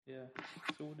Yeah,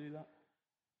 so we'll do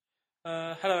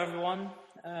that. Hello everyone,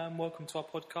 welcome to our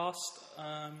podcast.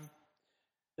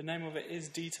 The name of it is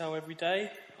Detail Every Day.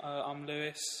 I'm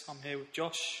Lewis, I'm here with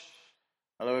Josh.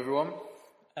 Hello everyone.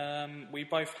 We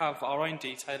both have our own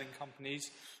detailing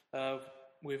companies.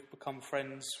 We've become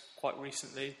friends quite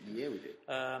recently. Yeah, we did.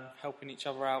 Helping each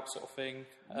other out sort of thing.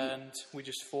 And we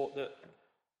just thought that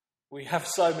we have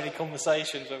so many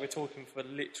conversations where we're talking for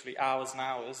literally hours and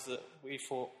hours that we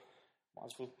thought might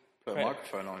as well Put a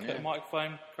microphone on, Put a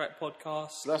microphone, create a podcast.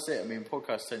 So that's it. I mean,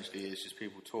 podcast essentially is just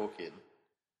people talking,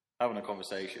 having a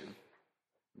conversation,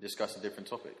 discussing different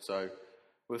topics. So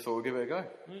we thought we'd give it a go.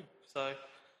 So,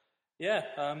 yeah,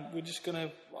 we're just going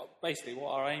to... basically,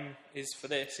 what our aim is for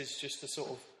this is just to sort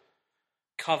of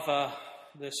cover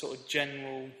the sort of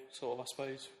general, sort of, I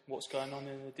suppose, what's going on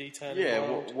in the detailing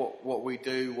world. What we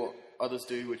do, what others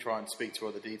do. We try and speak to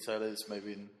other detailers,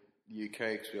 maybe in the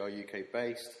UK, because we are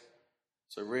UK-based.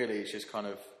 So really, it's just kind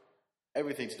of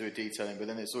everything to do with detailing, but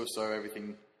then it's also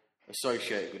everything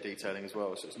associated with detailing as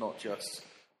well. So it's not just,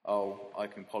 oh, I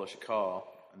can polish a car,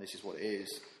 and this is what it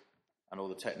is, and all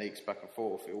the techniques back and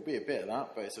forth. It will be a bit of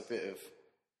that, but it's a bit of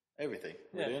everything,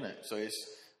 really, isn't it? So it's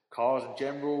cars in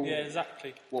general. Yeah,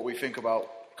 exactly. What we think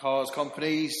about cars,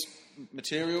 companies,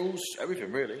 materials,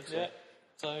 everything, really. So. Yeah.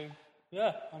 So,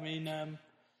 yeah, I mean,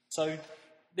 so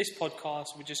this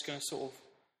podcast, we're just going to sort of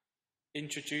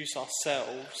introduce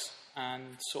ourselves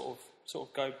and sort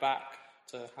of go back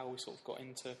to how we sort of got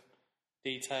into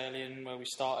detailing, where we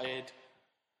started,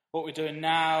 what we're doing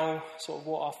now, sort of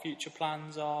what our future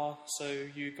plans are, so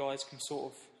you guys can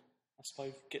sort of, I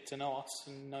suppose, get to know us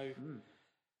and know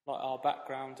like our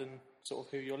background and sort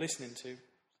of who you're listening to.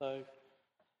 So,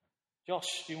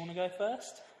 Josh, do you want to go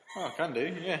first? Oh, I can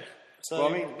do, yeah. So,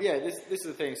 well, I mean, yeah, this is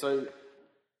the thing. So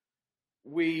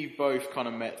we both kind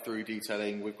of met through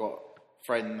detailing. We've got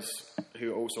friends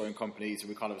who are also in companies, and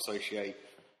we kind of associate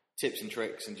tips and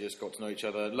tricks and just got to know each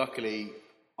other. Luckily,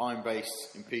 I'm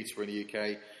based in Peterborough in the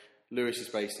UK. Lewis is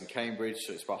based in Cambridge,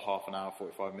 so it's about half an hour,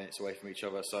 45 minutes away from each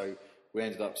other. So we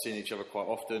ended up seeing each other quite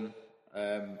often,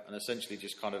 and essentially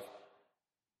just kind of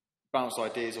bounce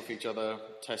ideas off each other,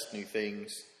 test new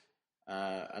things,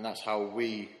 and that's how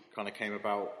we kind of came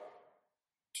about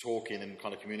talking and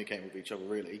kind of communicating with each other,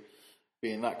 really.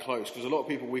 Being that close, because a lot of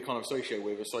people we kind of associate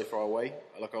with are so far away.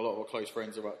 Like a lot of our close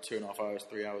friends are about 2.5 hours,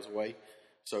 3 hours away.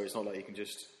 So it's not like you can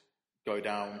just go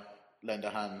down, lend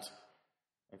a hand,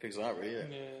 and things like that, really.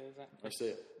 yeah, exactly. That's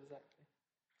it. Exactly.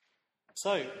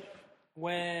 So,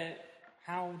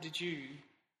 how did you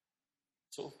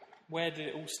sort of, where did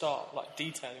it all start, like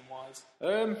detailing wise?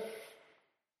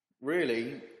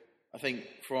 Really, I think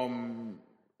from,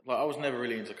 like, I was never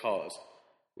really into cars,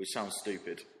 which sounds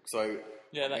stupid. So.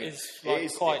 Yeah, that is like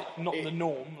quite not the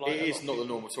norm. Like it is not the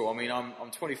norm at all. I mean, I'm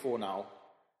 24 now.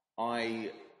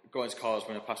 I got into cars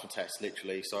when I passed my test,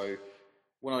 literally. So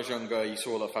when I was younger, you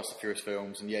saw a lot of Fast and Furious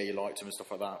films, and yeah, you liked them and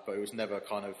stuff like that. But it was never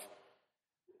kind of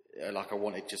like I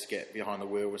wanted just to get behind the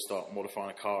wheel and start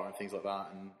modifying a car and things like that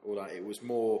and all that. It was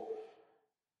more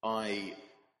I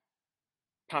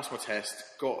passed my test,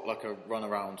 got like a run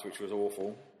around, which was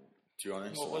awful. To be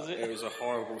honest, what was it? It was a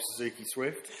horrible Suzuki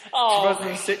Swift. Oh.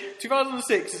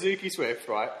 2006 Suzuki Swift,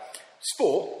 right?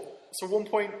 Sport, so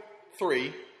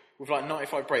 1.3 with like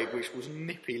 95 brake, which was a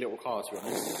nippy little car, to be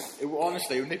honest. It was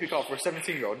a nippy car for a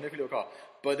 17-year-old, nippy little car.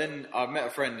 But then I met a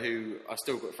friend who I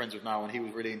still got friends with now, and he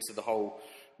was really into the whole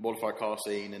modified car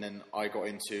scene, and then I got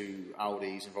into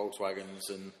Audis and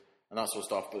Volkswagens and that sort of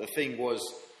stuff. But the thing was,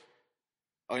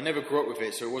 I never grew up with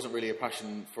it, so it wasn't really a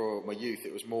passion for my youth.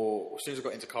 It was more, as soon as I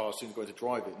got into cars, as soon as I got into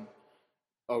driving,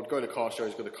 I would go to car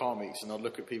shows, go to car meets, and I'd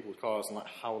look at people's cars and like,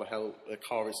 how the hell their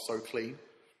car is so clean.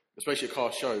 Especially at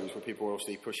car shows where people are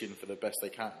obviously pushing for the best they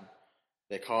can.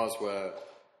 Their cars were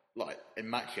like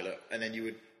immaculate, and then you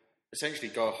would essentially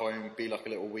go home, be like a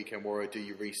little weekend warrior, do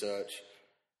your research,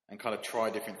 and kind of try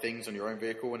different things on your own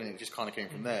vehicle, and then it just kind of came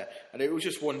from there. And it was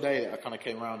just one day that I kind of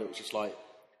came around, it was just like,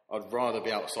 I'd rather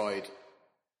be outside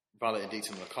valeting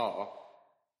detailing a car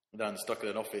than stuck in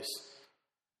an office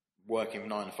working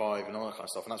 9 to 5 and all that kind of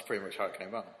stuff. And that's pretty much how it came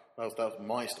about. That was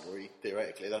my story,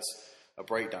 theoretically. That's a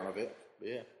breakdown of it. But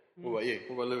yeah. What about you?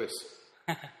 What about Lewis?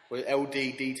 Where did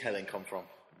LD detailing come from?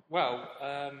 Well,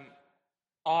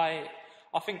 I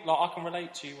think like I can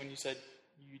relate to you when you said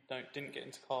you didn't get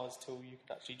into cars till you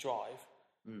could actually drive.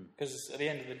 Because at the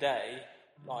end of the day,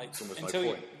 like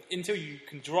until you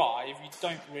can drive, you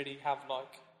don't really have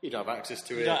like. You don't have access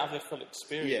to it. You don't have the full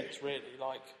experience, really.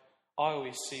 Like, I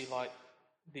always see, like,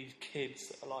 these kids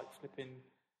that are, like, flipping,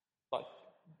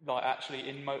 like actually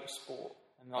in motorsport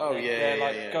And like, Oh, they're yeah,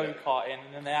 like yeah. go-karting,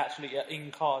 and then they actually get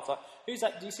in cars. Like, who's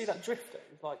that? Do you see that drifter?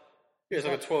 It's like, Yeah, it's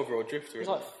like a 12-year-old drifter. it's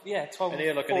Isn't like, it? yeah, 12, And he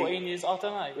had like an 14 years. I don't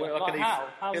know. Well, Like, an how?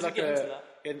 How does he get into that?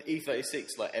 An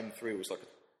E36 like M3 was like a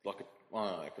I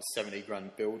don't know, like a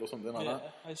 $70,000 build or something like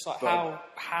that. It's like, But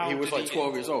how he was did like get 12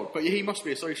 into years it? old, but he must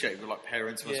be associated with like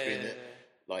parents, must be in Yeah. it,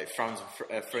 like friends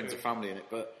and family in it.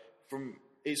 But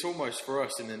it's almost for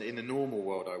us in the normal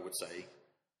world, I would say,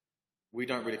 we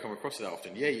don't really come across it that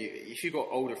often. Yeah, if you got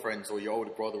older friends or your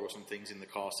older brother or some things in the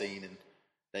car scene and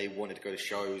they wanted to go to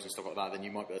shows and stuff like that, then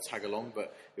you might be able to tag along.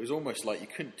 But it was almost like you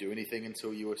couldn't do anything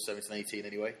until you were 17, 18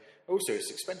 anyway. Also, it's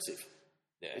expensive.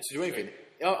 Yeah, To do anything.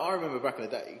 I remember back in the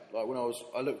day, like when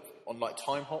I looked on like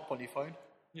Time Hop on your phone,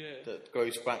 that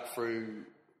goes back through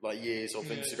like years of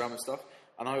Instagram and stuff.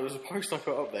 And there was a post I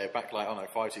put up there back like, I don't know,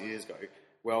 5, 6 years ago,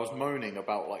 where I was moaning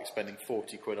about like spending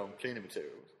 40 quid on cleaning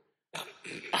materials.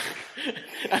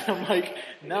 And I'm like,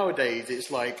 nowadays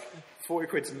it's like 40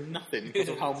 quid's nothing because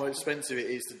of how much expensive it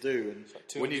is to do. And It's like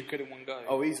 200 quid in one go.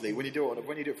 Oh, easily. When you do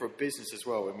it for a business as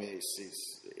well, I mean,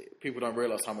 people don't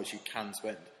realise how much you can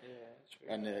spend.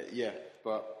 Yeah, And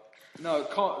but no,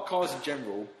 cars in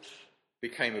general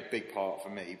became a big part for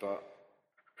me, but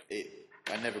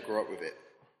I never grew up with it.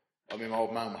 I mean, my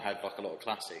old man had like a lot of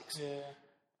classics,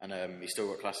 and he still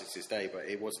got classics to this day, but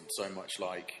it wasn't so much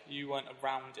like. You weren't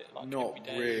around it like Not every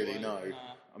day, really, you no. weren't?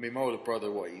 I mean, my older brother,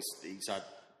 he's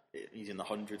in the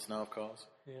hundreds now of cars,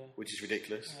 which is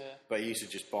ridiculous. Yeah. But he used to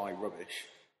just buy rubbish,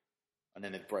 and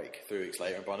then it'd break 3 weeks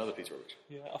later and buy another piece of rubbish.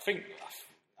 Yeah, I think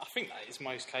that is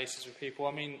most cases with people.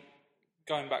 I mean,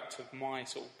 going back to my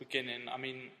sort of beginning, I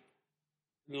mean,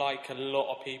 like a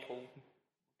lot of people,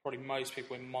 probably most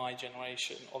people in my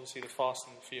generation, obviously the Fast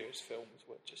and the Furious films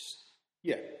were just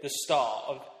the start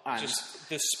of just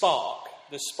the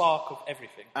spark of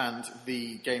everything. And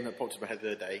the game that popped up ahead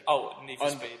the other day, Need for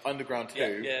Speed. Underground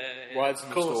 2, yeah. Riders on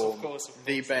the Storm, Of course.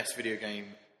 the best video game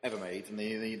ever made, and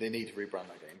they need to rebrand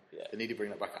that game. Yeah. They need to bring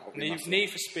that back out. Need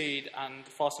for Speed and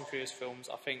the Fast and Furious films,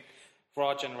 I think, for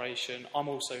our generation, I'm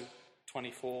also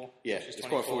 24. Yeah, which is it's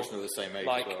 24. quite fortunate we're the same age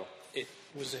like, as well. it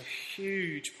was a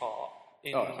huge part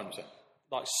in 100%.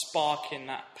 like sparking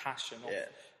that passion Yeah.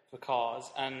 for cars.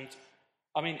 And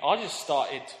I mean, I just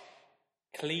started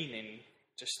cleaning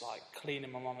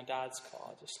my mum and dad's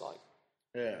car, just like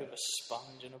with a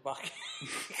sponge and a bucket.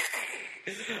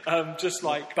 Just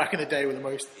like Back in the day with the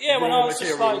most when raw I was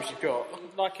just materials you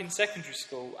got. like in secondary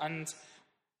school, and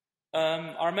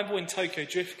I remember when Tokyo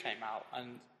Drift came out,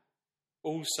 and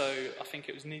also I think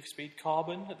it was Need for Speed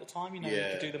Carbon at the time. You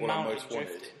could do the mountain Most Wanted.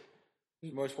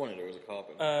 drifting. Most Wanted or was it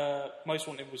Carbon? Most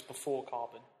Wanted was before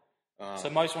Carbon. So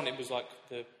Most Wanted was like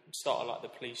the start of like the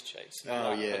police chase.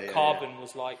 But Carbon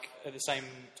was like at the same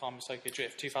time as Tokyo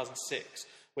Drift, 2006,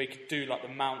 where you could do like the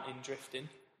mountain drifting.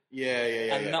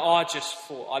 And I just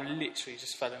thought, I literally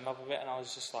just fell in love with it, and I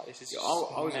was just like, this is.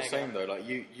 I was the same though. Like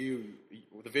you,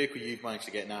 the vehicle you've managed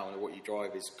to get now and what you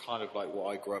drive is kind of like what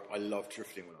I grew up. I loved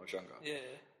drifting when I was younger. Yeah.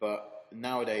 But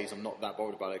nowadays, I'm not that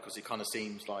bothered about it because it kind of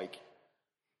seems like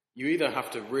you either have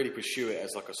to really pursue it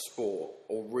as like a sport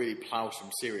or really plough some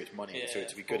serious money into it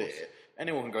to be good at it.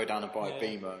 Anyone can go down and buy a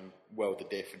Beamer and weld the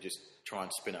diff and just try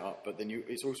and spin it up, but then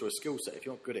it's also a skill set. If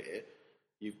you're not good at it,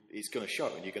 it's going to show,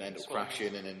 and you're going to end up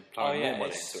crashing and then ploughing more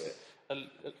money into it.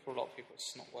 For a lot of people,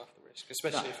 it's not worth the risk,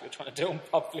 especially if you're trying to do it on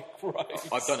public roads.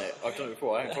 I've done it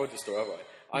before. I haven't told this story, have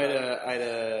I? I had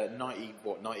a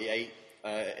 98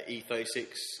 E36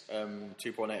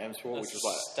 2.8 M Sport, which was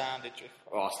like standard drift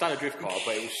car. Oh, a standard drift car,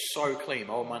 but it was so clean.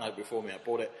 My old man had it before me. I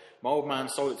bought it. My old man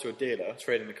sold it to a dealer,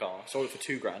 trading the car. Sold it for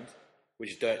 $2,000,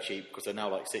 which is dirt cheap because they're now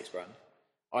like $6,000.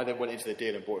 I then went into the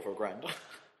dealer and bought it for $1,000,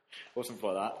 or something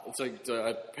like that. So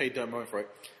I paid that money for it.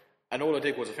 And all I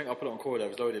did was, I think I put it on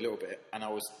coilovers, loaded a little bit, and I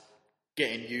was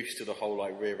getting used to the whole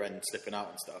like rear end slipping out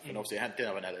and stuff. And obviously, it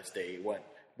didn't have an LSD.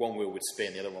 One wheel would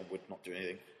spin, the other one would not do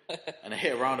anything. And I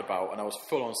hit a roundabout, and I was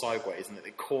full on sideways, and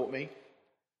it caught me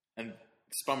and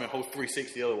spun me a whole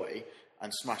 360 the other way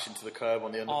and smashed into the curb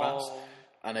on the underpass.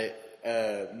 And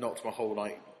it knocked my whole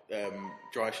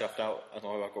dry shaft out, and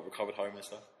I got recovered home and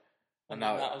stuff. And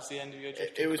now that was the end of your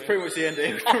drifting. It was pretty much the end.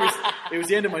 It was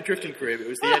the end of my drifting career. But it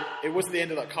was the end. It wasn't the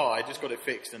end of that car. I just got it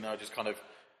fixed, and I just kind of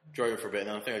drove for a bit. And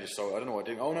then I think I just sold it. I don't know what I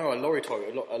did. Oh no, a lorry drove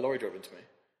into me.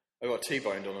 I got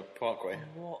T-boned on a parkway.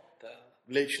 What the?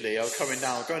 Literally, I was coming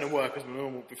down, going to work as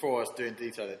normal before I was doing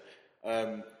detailing.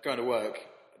 Going to work,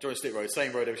 joined Slip Road,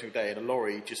 same road every single day, and a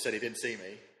lorry just said he didn't see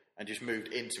me and just moved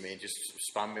into me and just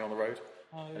spammed me on the road.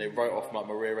 And it wrote off my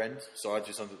rear end, so I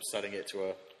just ended up selling it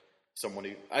to someone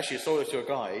who actually sold it to a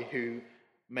guy who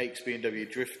makes BMW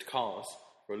drift cars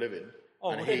for a living,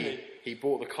 Oh, and really? he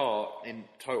bought the car in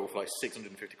total for like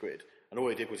 650 quid. And all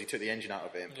he did was he took the engine out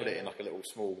of it and put it in like a little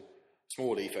small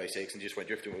E36 and just went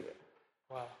drifting with it.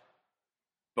 Wow.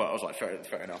 But I was like, fair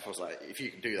enough. I was like, if you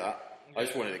can do that, I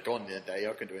just wanted it gone the other day.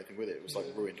 I couldn't do anything with it. It was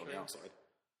like ruined on the outside.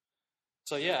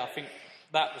 So yeah, I think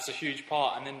that was a huge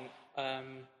part.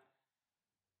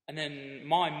 And then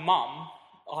my mum,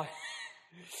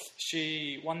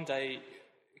 she one day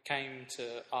came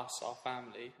to us, our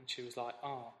family, and she was like,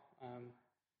 I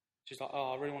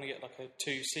really want to get like a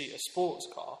 2-seater sports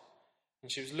car.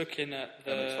 And she was looking at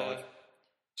the MX-5.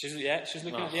 She was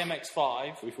looking at the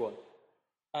MX-5. Which one?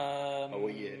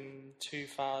 What year?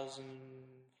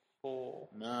 2004.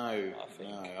 No,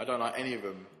 I don't like any of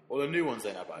them. Well, the new ones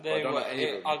they're not bad, but I don't like any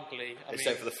of them. Ugly.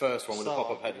 Except for the first one with the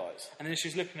pop-up headlights. And then she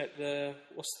was looking at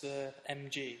what's the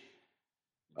MG?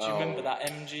 Do you remember that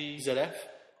MG? ZF?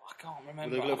 I can't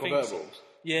remember. With the little convertibles?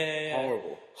 Yeah.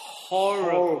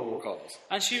 Horrible cars.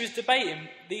 And she was debating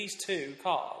these two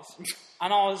cars.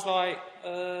 And I was like,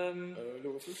 and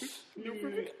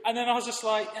then I was just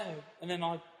like, oh. And then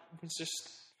I was just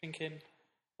thinking,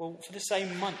 well, for the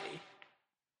same money,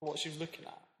 what she was looking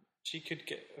at, she could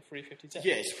get a 350Z.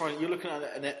 Yeah, it's surprising. You're looking at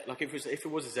it, like if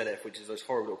it was a ZF, which is those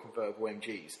horrible little convertible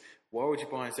MGs, why would you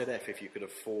buy a ZF if you could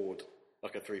afford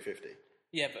like a 350?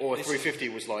 Yeah, but or a 350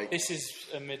 was like... This is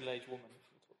a middle-aged woman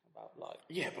we're talking about. Like,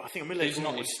 yeah, but I think a middle-aged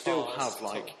woman would still have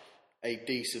like a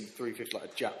decent 350, like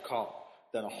a Jap car,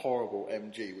 than a horrible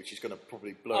MG, which is going to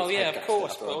probably blow. Oh his yeah, head of gasked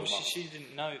course. after But 100 obviously miles. she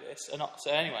didn't know this, and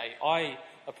so anyway, I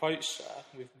approached her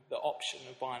with the option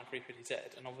of buying a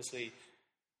 350Z, and obviously,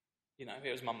 you know,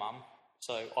 it was my mum,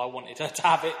 so I wanted her to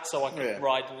have it, so I could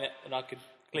ride in it and I could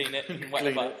clean it and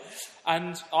whatever.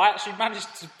 And I actually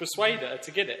managed to persuade her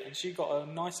to get it, and she got a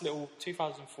nice little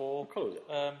 2004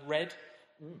 red.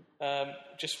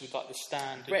 Just with like the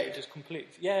stand, Red? just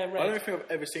complete. Yeah, red. I don't think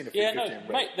I've ever seen a 350 Yeah, no, in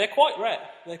red. mate, they're quite rare.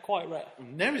 They're quite rare, I've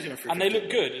never seen a 350 and they look in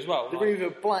good as well. They're like- either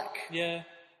black, yeah,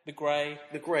 the grey.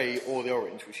 the grey, or the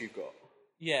orange, which you've got.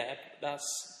 Yeah, that's.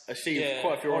 I see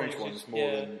quite a few orange ones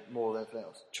more than anything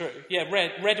else. True. Yeah,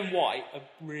 red and white are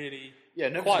really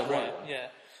never quite seen a white rare. one. Yeah.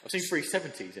 I've seen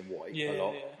 370s in white a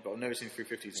lot, Yeah. but I've never seen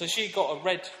 350s. So in she got a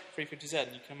red 350Z,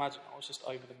 and you can imagine I was just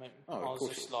over the moon. Oh, of I was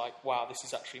course just you like, wow, this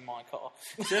is actually my car.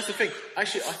 white. See, that's the thing.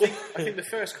 Actually, I think the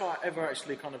first car I ever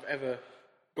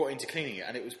got into cleaning it,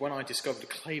 and it was when I discovered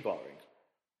clay barring.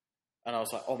 And I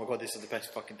was like, oh my god, this is the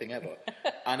best fucking thing ever.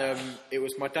 And it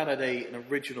was, my dad had an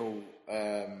original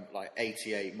like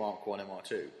 88 Mark 1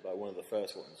 MR2, like one of the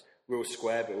first ones. Real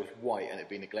square, but it was white and it had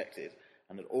been neglected.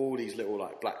 And had all these little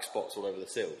like black spots all over the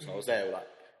sills. And I was there with like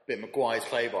a bit of Maguire's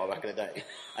clay bar back in the day.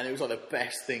 And it was like the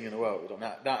best thing in the world. And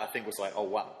that I think was like, oh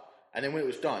wow. And then when it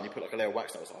was done, you put like a layer of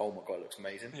wax, and I was like, oh my god, it looks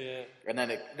amazing. Yeah. And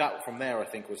then that from there, I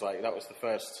think was like, that was the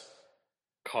first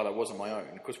car that wasn't my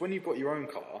own. Because when you've got your own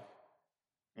car,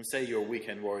 and say you're a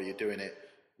weekend warrior, you're doing it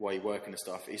while you're working and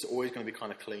stuff, it's always going to be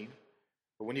kind of clean.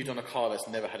 But when you've done a car that's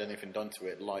never had anything done to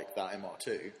it, like that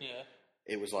MR2,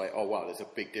 it was like, oh wow, there's a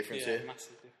big difference here.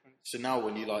 Massive difference. So now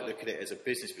when you like look at it as a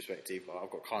business perspective, like I've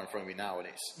got a car in front of me now and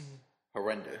it's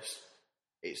horrendous.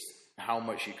 It's how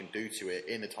much you can do to it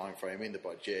in the time frame, in the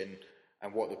budget,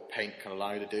 and what the paint can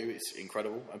allow you to do. It's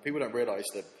incredible, and people don't realise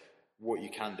that what you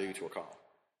can do to a car.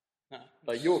 No.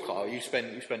 Like your car, you spent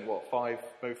what,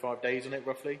 5 days on it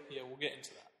roughly? Yeah, we'll get into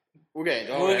that. We'll get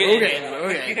into it. We'll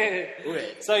get into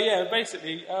it. So yeah,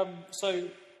 basically, so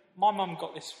my mum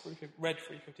got this red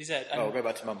 350Z. And I'll go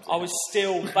back to mum's. I was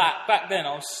still back then.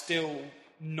 I was still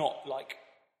not like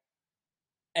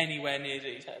anywhere near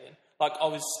detailing. Like I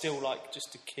was still like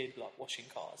just a kid, like washing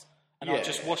cars, and I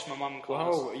just washed my mum's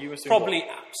cars. Well, you were still probably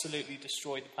absolutely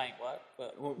destroyed the paintwork,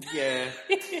 but well, yeah.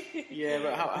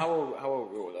 But how old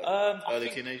were you? Like, early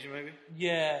teenager, maybe.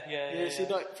 Yeah. See,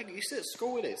 like, you sit at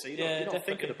school with it, so you're not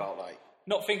thinking about like.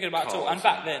 Not thinking about it at all. And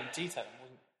back then, detailing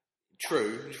wasn't.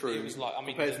 True. It was like, I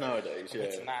mean, compared to nowadays,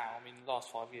 compared to now, I mean, the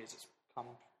last 5 years it's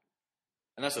come.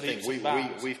 And that's the thing.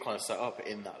 We've kind of set up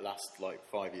in that last like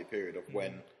 5-year period of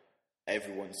when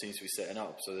everyone seems to be setting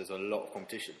up. So there's a lot of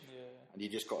competition, and you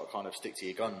just got to kind of stick to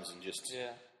your guns and just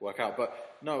work out. But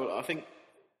no, I think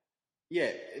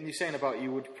and you're saying about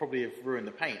you would probably have ruined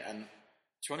the paint. And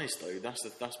to be honest though,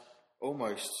 that's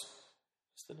almost.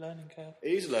 It's the learning curve.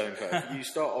 It is a learning curve. You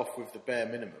start off with the bare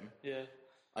minimum. Yeah.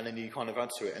 And then you kind of add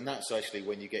to it, and that's actually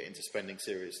when you get into spending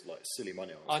serious, like silly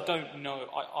money on stuff. I don't know.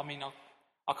 I mean, I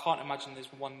can't imagine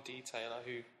there's one detailer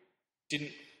who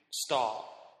didn't start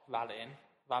valeting,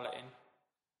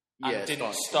 and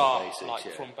didn't start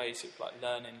from basic, like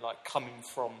learning, like coming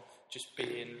from just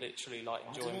being literally like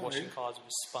enjoying washing cars with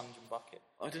a sponge and bucket.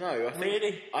 I don't know. I think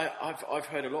really? I've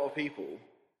heard a lot of people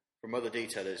from other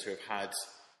detailers who have had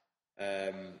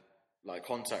like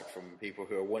contact from people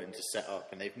who are wanting to set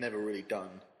up, and they've never really done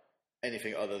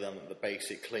anything other than the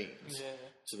basic cleans. Yeah.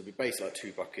 So there'll be basically like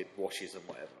 2 bucket washes and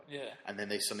whatever. Yeah. And then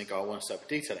they suddenly go, I want to set up a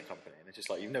detailing company. And it's just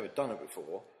like, you've never done it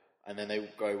before. And then they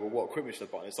go, well, what equipment should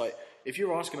I buy? And it's like, if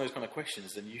you're asking those kind of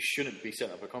questions, then you shouldn't be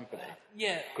setting up a company.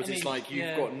 Yeah. Because it's like,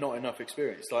 you've got not enough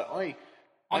experience. Like, I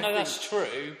know think, that's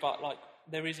true, but like,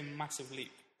 there is a massive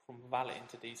leap from valeting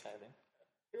to detailing.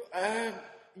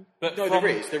 But no,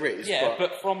 there is. Yeah,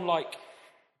 but from like,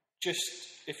 just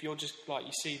if you're just like,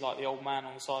 you see like the old man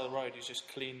on the side of the road who's just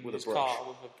cleaning his car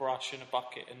with a brush and a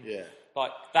bucket, and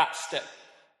like that step.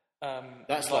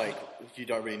 That's like you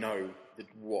don't really know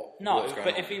what's going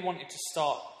on. If he wanted to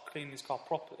start cleaning his car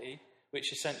properly,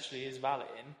 which essentially is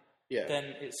valeting,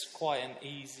 then it's quite an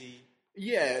easy.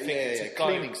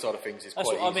 Cleaning side of things is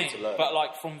quite easy to learn. But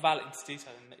like from valeting to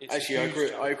detailing, it's actually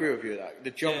I agree with you with that.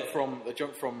 The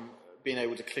jump from being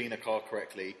able to clean a car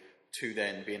correctly to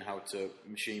then being able to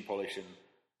machine polish and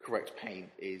correct paint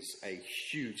is a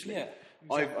huge leap. Yeah,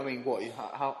 exactly. I mean, what?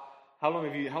 How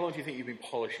long do you think you've been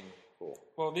polishing for?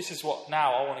 Well, this is what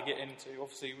now I want to get into.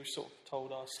 Obviously, we've sort of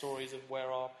told our stories of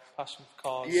where our passion for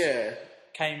cars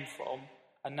came from,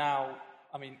 and now,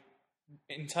 I mean,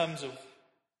 in terms of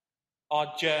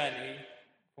our journey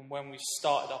from when we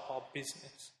started up our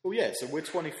business. Well, yeah. So we're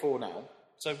 24 now.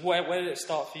 So where did it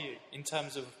start for you in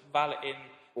terms of valeting?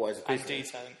 What, as a business? And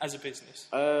detailing as a business.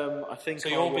 I think so.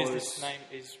 Your business name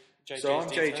is JJ's So I'm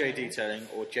Detailing. JJ Detailing,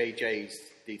 or JJ's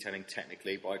Detailing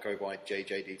technically, but I go by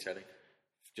JJ Detailing.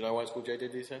 Do you know why it's called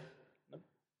JJ Detailing? No.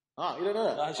 Ah, you don't know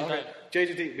that? I actually don't.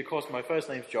 JJ because my first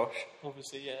name's Josh.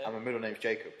 Obviously, yeah. And my middle name's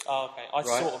Jacob. Oh, okay. I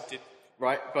sort of did.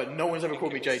 Right, but no one's ever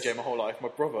called me JJ my whole life. My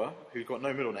brother, who's got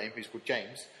no middle name, who's called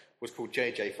James, was called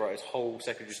JJ throughout his whole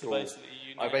secondary school. Basically,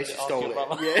 I basically stole it.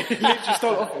 Yeah, literally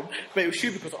stole it off him. But it was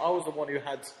stupid because I was the one who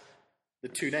had the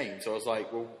 2 names. So I was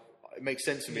like, well, it makes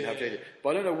sense for me to have JJ. But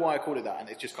I don't know why I called it that, and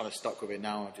it's just kind of stuck with it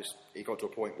now. It got to a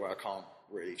point where I can't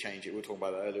really change it. We were talking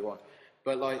about that earlier on.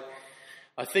 But like,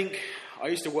 I think I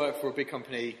used to work for a big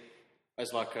company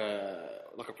as like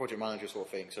a project manager sort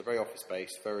of thing. So very office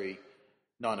based, very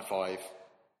 9 to 5.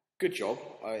 Good job.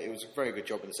 It was a very good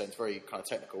job in the sense, very kind of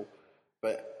technical.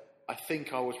 But I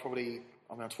think I was probably,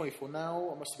 I'm 24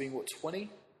 now. I must have been, 20?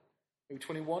 Maybe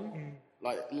 21?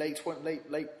 Like late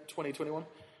 2021.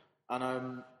 And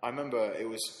I remember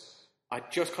I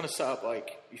just kind of set up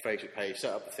like your Facebook page,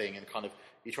 set up the thing, and kind of,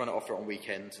 you're trying to offer it on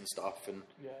weekends and stuff and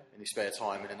in your spare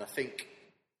time. And then I think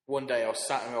one day I was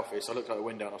sat in my office, I looked out the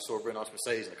window and I saw a really nice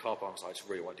Mercedes in the car park. I was like, I just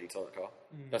really want to detail that car.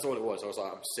 That's all it was. I was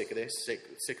like, I'm sick of this,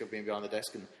 sick of being behind the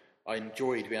desk. And I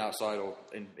enjoyed being outside or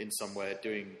in somewhere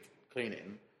doing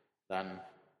cleaning than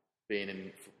being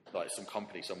in like some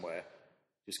company somewhere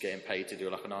just getting paid to do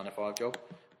like a 9 to 5 job.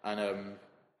 And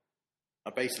I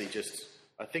basically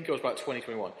I think it was about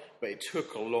 2021, but it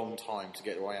took a long time to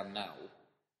get where I am now.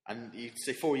 And you'd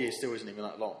say 4 years still isn't even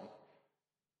that long,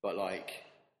 but like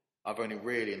I've only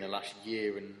really in the last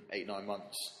year and 8-9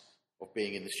 months of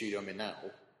being in the studio I'm in now,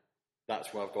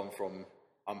 that's where I've gone from.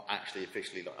 I'm actually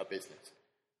officially like a business.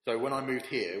 So when I moved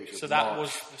here, which was that March,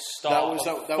 was the start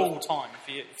of full time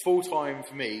for you. Full time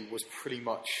for me was pretty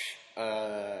much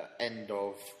end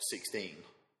of 16.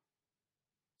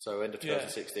 So end of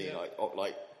 2016,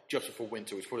 like just before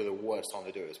winter, was probably the worst time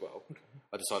to do it as well.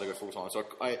 I decided to go full time. So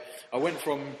I went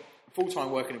from full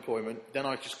time working employment. Then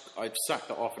I sacked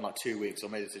that off in like 2 weeks. I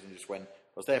made a decision just when I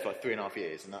was there for like 3.5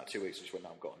 years, and that 2 weeks just went,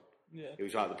 I'm gone. Yeah, it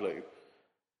was out of the blue.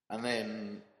 And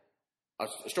then I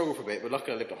struggled for a bit, but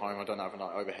luckily I lived at home. I don't have an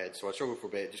overhead, so I struggled for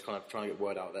a bit, just kind of trying to get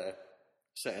word out there,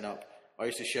 setting up. I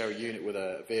used to share a unit with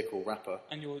a vehicle wrapper.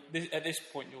 And at this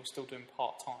point, you're still doing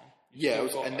part time. Yeah,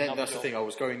 and then that's job. The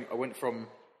thing. I went from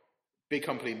big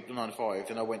company 9 to 5,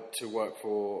 then I went to work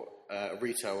for a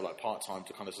retail like part time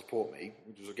to kind of support me,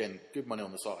 which was again good money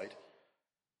on the side.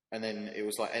 And then it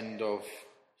was like end of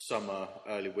summer,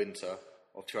 early winter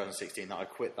of 2016 that I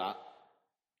quit that.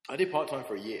 I did part time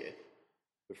for a year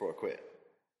before I quit.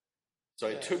 So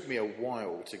it took me a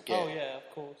while to get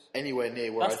anywhere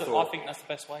near where I thought. I think that's the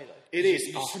best way, though. It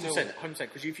is 100%.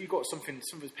 Because if you've got something's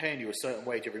paying you a certain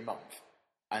wage every month,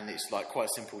 and it's like quite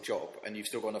a simple job, and you've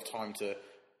still got enough time to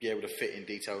be able to fit in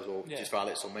details or just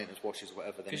valets or maintenance washes or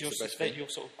whatever, then it's the best thing. You're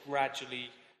sort of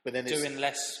gradually doing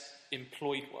less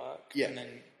employed work and then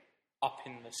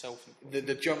upping the self-employed.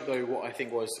 The jump, though, what I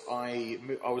think was I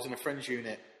was in a friend's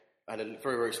unit. I had a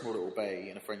very, very small little bay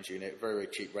in a friend's unit, very, very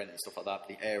cheap rent and stuff like that,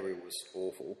 but the area was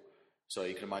awful. So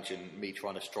you can imagine me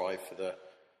trying to strive for the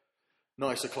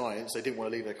nicer clients. They didn't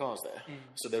want to leave their cars there.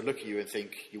 So they'll look at you and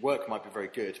think, your work might be very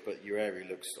good, but your area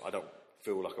looks, I don't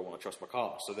feel like I want to trust my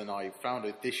car. So then I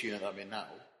founded this unit that I'm in now,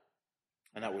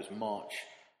 and that was March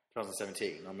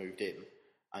 2017. I moved in,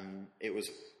 and it was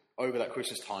over that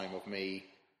Christmas time of me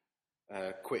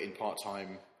quitting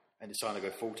part-time and deciding to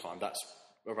go full-time. That's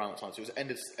around that time. So it was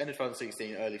end of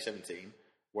 2016, early 17,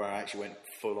 where I actually went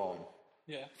full-on.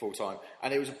 Yeah. Full-time.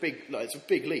 And it was it's a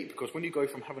big leap, because when you go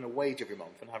from having a wage every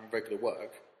month and having regular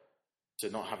work to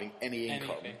not having any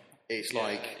income, it's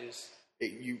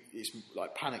it's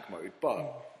like panic mode.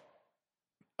 But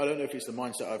I don't know if it's the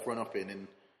mindset I've grown up in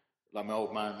like my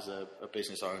old man's a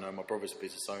business owner, my brother's a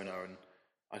business owner, and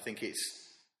I think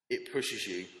it pushes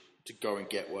you to go and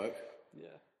get work.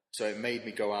 Yeah. So it made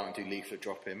me go out and do leaflet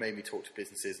dropping, it made me talk to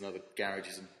businesses and other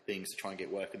garages and things to try and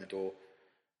get work in the door.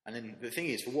 And then the thing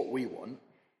is, for what we want,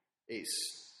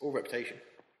 it's all reputation.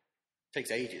 It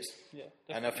takes ages. Yeah,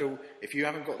 definitely. And I feel if you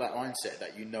haven't got that mindset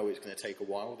that you know it's going to take a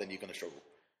while, then you're going to struggle.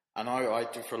 And I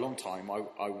for a long time,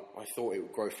 I thought it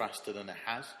would grow faster than it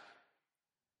has.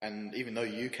 And even though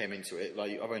you came into it,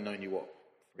 like I've only known you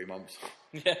 3 months.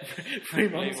 Yeah, 3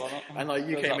 months. And like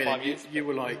you came in, and you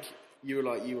were like,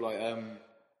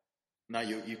 no,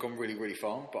 you've gone really, really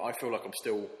far. But I feel like I'm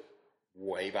still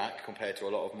way back compared to a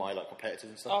lot of my like competitors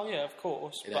and stuff. Oh yeah, of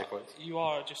course. But you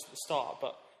are just at the start,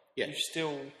 but yeah. you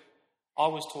still. I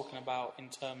was talking about in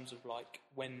terms of like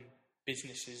when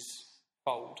businesses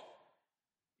fold.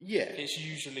 Yeah, it's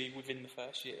usually within the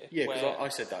first year. Yeah, because I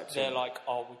said that. They're like,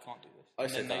 "Oh, we can't do this." I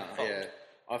said that. Yeah,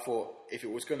 I thought if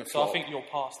it was going to so flop, I think you're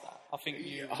past that. I think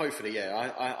you. Hopefully,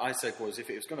 yeah. I said if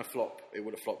it was going to flop, it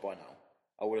would have flopped by now.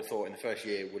 I would have thought in the first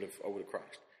year I would have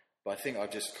crashed. But I think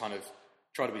I've just kind of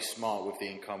tried to be smart with the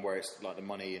income, where it's like the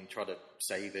money, and try to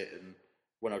save it. And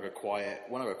when I go quiet,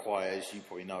 as you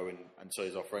probably know, and so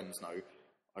as our friends know,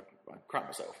 I crap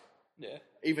myself. Yeah.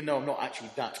 Even though I'm not actually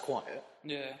that quiet.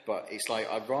 Yeah. But it's like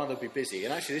I'd rather be busy.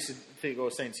 And actually, this is the thing I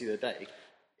was saying to you the other day.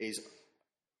 It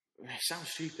sounds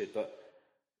stupid, but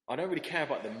I don't really care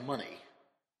about the money.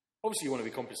 Obviously, you want to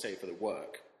be compensated for the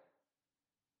work,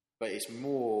 but it's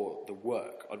more the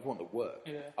work. I'd want the work.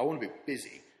 Yeah. I want to be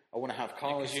busy. I want to have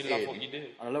cars. Because you love what you do.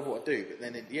 And I love what I do. But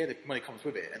then, the money comes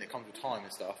with it, and it comes with time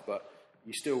and stuff. But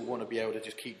you still want to be able to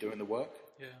just keep doing the work.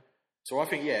 Yeah. So I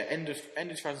think, end of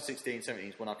 2016,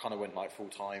 17 is when I kind of went like full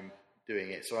time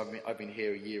doing it. So I've been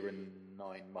here a year and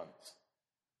 9 months,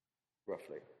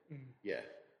 roughly. Yeah,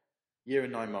 year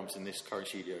and 9 months in this current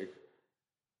studio,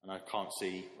 and I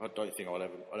don't think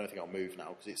I'll move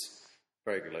now, because it's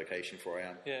a very good location for where I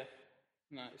am. Yeah,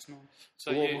 no, it's nice.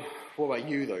 So what about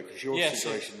you though? Because your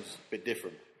situation's a bit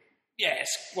different. Yeah,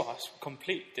 it's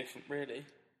completely different, really.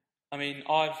 I mean,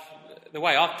 the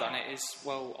way I've done it is,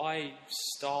 I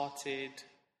started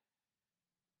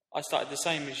the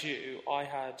same as you.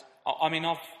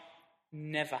 I've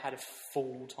never had a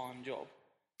full-time job.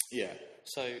 Yeah.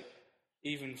 So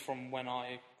even from when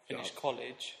I finished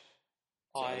college,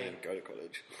 I didn't go to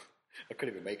college. I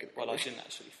couldn't even make it. Well, I didn't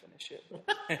actually finish it.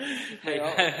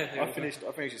 I finished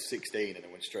at 16 and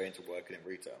then went straight into working in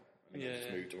retail. And then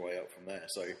just moved my way up from there.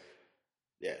 So,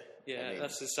 yeah. Yeah,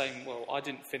 that's the same. Well, I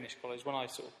didn't finish college. When I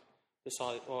sort of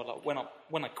decided, when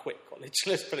I quit college,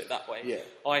 let's put it that way,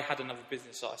 I had another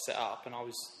business that I set up, and I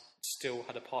still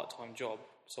had a part-time job,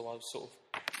 so I was sort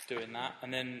of doing that.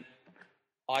 And then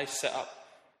I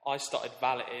started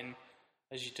valeting,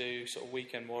 as you do, sort of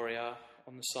weekend warrior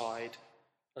on the side,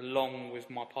 along with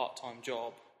my part-time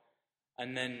job.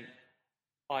 And then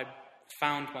I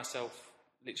found myself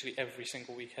literally every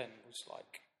single weekend was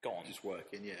like gone. Just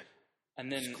working, yeah. And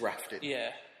then just grafting.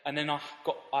 Yeah. And then I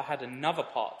had another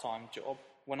part-time job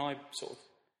when I sort of...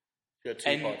 You had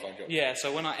two part-time jobs? Yeah,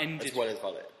 so when I ended... As well as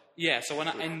valet? Yeah, so when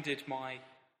I ended my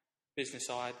business,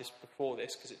 I had this before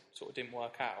this, because it sort of didn't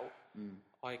work out.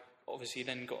 I obviously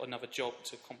then got another job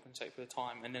to compensate for the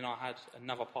time, and then I had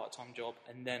another part-time job,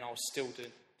 and then I was still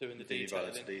doing the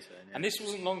detailing. And this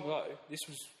wasn't long ago.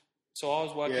 So I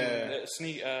was working at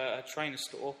a trainer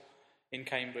store in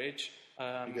Cambridge.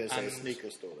 You're going to say a sneaker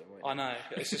store then, weren't you? I know.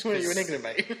 It's just when you're in England,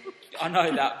 mate. I know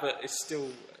that, but it's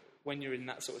still, when you're in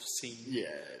that sort of scene,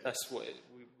 that's what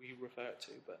we refer it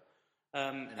to. But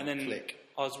and then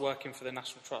I was working for the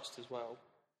National Trust as well.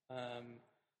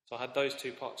 So I had those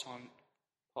two part-time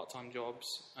jobs,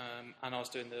 and I was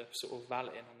doing the sort of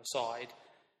valeting on the side.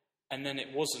 And then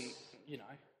it wasn't,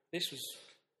 this was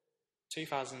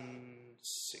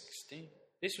 2016.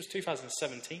 This was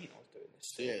 2017 I was doing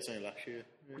this. So it's only last year.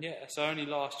 Yeah, so only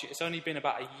last year. It's only been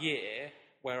about a year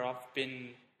where I've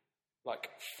been like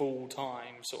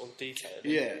full-time sort of detailing.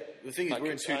 Yeah, the thing is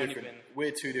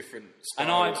we're two different styles and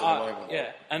at the moment.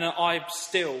 Yeah, and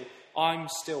I'm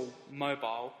still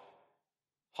mobile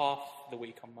half the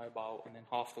week I'm mobile, and then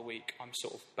half the week I'm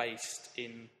sort of based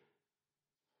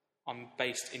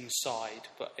inside,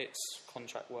 but it's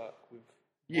contract work with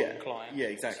one client. Yeah,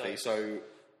 exactly. So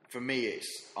for me,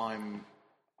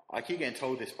 I keep getting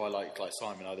told this by like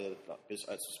Simon, I did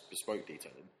bespoke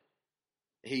detailing.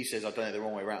 He says I've done it the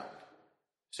wrong way around.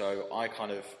 So I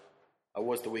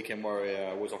was the weekend warrior,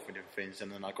 I was offering different things,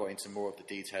 and then I got into more of the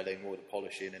detailing, more of the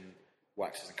polishing and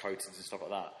waxes and coatings and stuff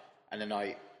like that. And then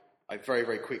I very,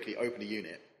 very quickly opened a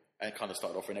unit and kind of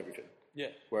started offering everything. Yeah.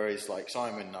 Whereas like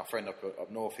Simon, our friend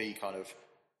up north, he kind of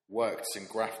worked and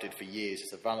grafted for years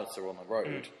as a valeter on the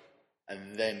road,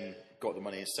 and then got the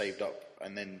money and saved up,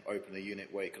 and then opened a unit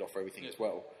where he could offer everything as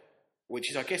well. Which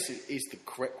is, I guess, is the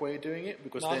correct way of doing it.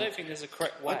 Because I don't think there's a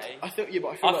correct way. I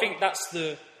think that's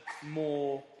the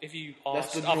more. If you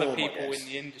ask other people in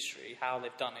the industry how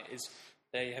they've done it, is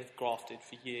they have grafted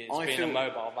for years, being a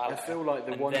mobile valet. I feel like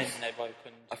then they've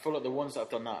opened. I feel like the ones that have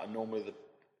done that are normally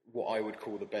what I would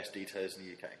call the best detailers in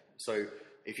the UK. So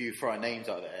if you throw names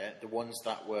out there, the ones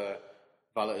that were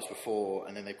valeters before,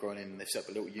 and then they've grown in and they've set up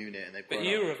a little unit and they've. But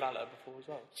you were a valeter before as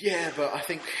well. Yeah, but I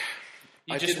think.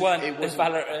 You just weren't a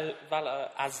valeter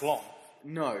as long.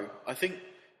 No, I think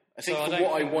for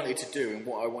what I wanted to do and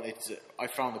what I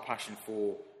found the passion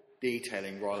for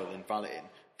detailing rather than valeting.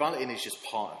 Valeting is just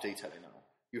part of detailing now.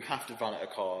 You have to valet a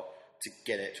car to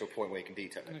get it to a point where you can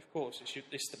detail it. And of course,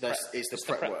 it's the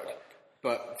prep work.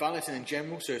 But valeting in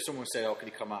general, so if someone said, can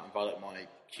you come out and valet my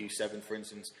Q7, for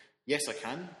instance? Yes, I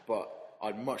can, but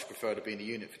I'd much prefer to be in the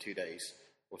unit for 2 days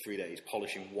or 3 days,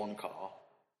 polishing one car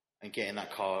and getting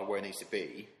that car where it needs to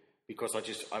be, because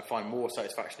I find more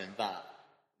satisfaction in that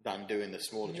than doing the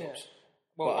smaller jobs.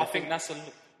 Well, I think that's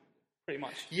pretty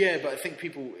much. Yeah, but I think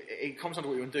it comes down to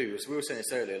what you want to do. As we were saying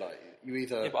this earlier, like you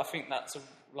either. Yeah, but I think that's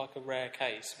a rare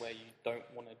case where you don't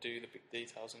want to do the big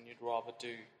details and you'd rather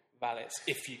do valets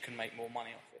if you can make more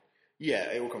money off it. Yeah,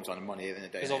 it all comes down to money at the end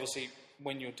of the day. Because obviously,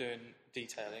 when you're doing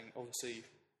detailing, obviously.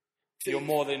 You're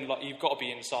more than you've got to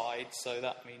be inside, so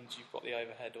that means you've got the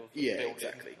overhead of the building.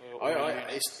 Exactly.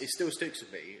 It still sticks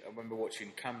with me. I remember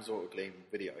watching Cam's Autogleam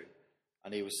video,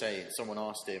 and he was saying, someone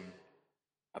asked him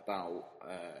about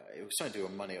it was something to do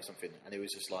with money or something, and it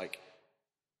was just like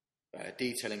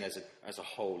detailing as a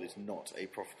whole is not a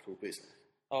profitable business.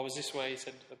 Oh, was this where he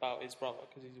said about his brother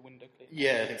because he's a window cleaner?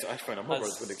 Yeah, I think so. I found my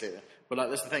brother's window cleaner, but like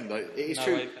that's the thing though. It is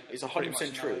true. It's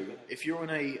 100% true. If you're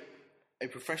in a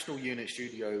professional unit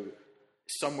studio.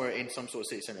 Somewhere in some sort of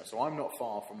city centre. So I'm not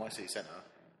far from my city centre.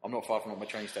 I'm not far from my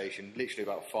train station. Literally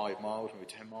about 5 miles, maybe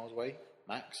 10 miles away,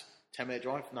 max. 10-minute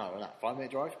drive? No,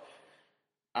 5-minute drive.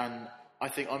 And I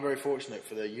think I'm very fortunate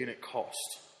for the unit cost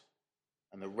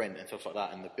and the rent and stuff like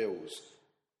that, and the bills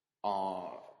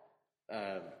are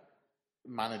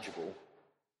manageable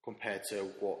compared to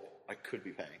what I could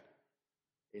be paying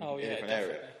in a different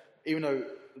area. Even though,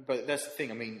 but that's the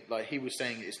thing. I mean, like he was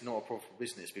saying, it's not a profitable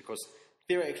business because.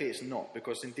 Theoretically, it's not,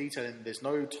 because in detailing, there's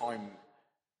no time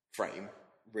frame,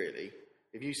 really.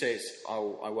 If you say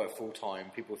I work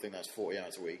full-time, people think that's 40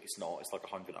 hours a week. It's not. It's like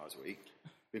 100 hours a week.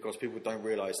 Because people don't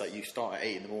realise that you start at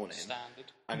 8 in the morning.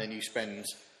 Standard. And then you spend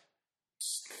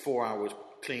 4 hours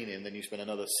cleaning, then you spend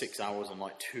another 6 hours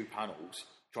on, 2 panels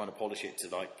trying to polish it to,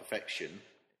 perfection,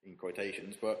 in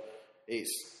quotations. But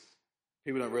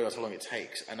people don't realise how long it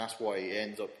takes, and that's why it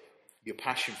ends up, your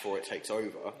passion for it takes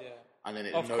over. Yeah. And then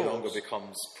it longer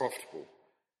becomes profitable.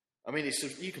 I mean, it's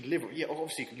just, you can live. Yeah,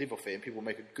 obviously you can live off it, and people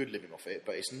make a good living off it.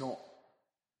 But it's not.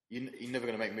 You're never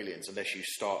going to make millions unless you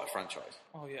start a franchise.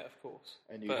 Oh yeah, of course.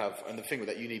 And and the thing with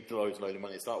that, you need loads and loads of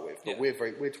money to start with. But we're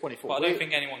 24. But I don't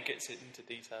think anyone gets it into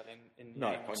detailing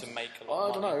to make a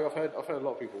lot. I don't know. I've heard a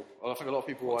lot of people. I think a lot of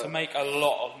people to make a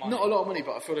lot of money. Not a lot of money,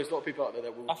 but I feel there's a lot of people out there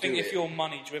that will. I think if you're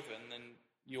money driven, then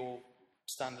your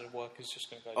standard of work is just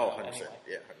going to go down. 100%. Anyway.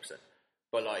 Yeah, 100%.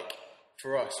 But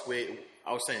for us, we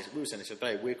were saying this the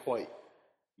other day, we're quite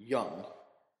young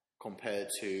compared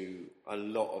to a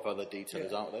lot of other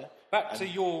detailers out there. Back to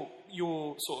your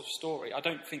sort of story, I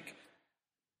don't think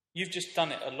you've just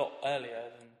done it a lot earlier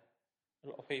than a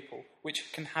lot of people,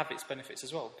 which can have its benefits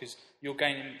as well, because you're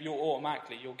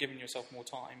giving yourself more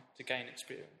time to gain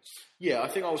experience. Yeah, I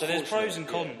think I was. So there's pros and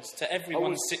cons to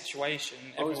everyone's situation,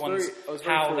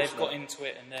 how they've got into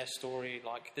it and their story.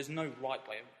 There's no right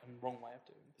way and wrong way of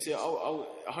doing it. See,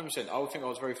 100%. I would think I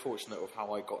was very fortunate of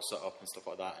how I got set up and stuff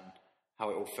like that, and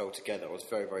how it all fell together. I was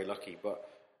very, very lucky, but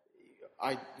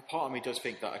part of me does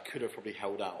think that I could have probably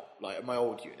held out. At my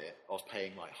old unit, I was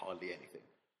paying hardly anything.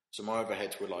 So my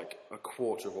overheads were a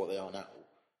quarter of what they are now.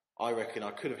 I reckon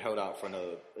I could have held out for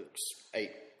another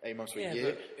 8 months to a Yeah,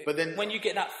 year. But then when you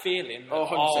get that feeling, that,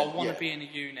 100%, I want yeah. to be in a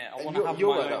unit, I and want to have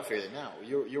you're my at own. that feeling now.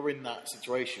 You're in that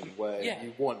situation where Yeah.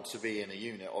 you want to be in a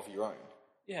unit of your own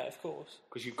Yeah, of course.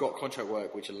 because you've got contract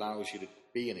work which allows you to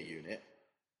be in a unit,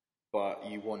 but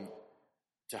you want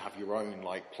to have your own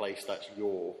like place that's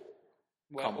your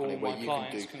Where company all where my you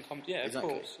clients can do. come. Yeah,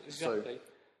 Exactly. of course, exactly.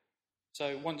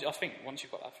 So once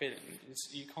you've got that feeling,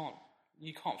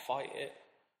 you can't fight it.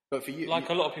 But for you, Like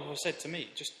a lot of people have said to me,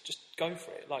 just go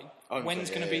for it. Like when's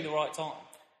going to be the right time?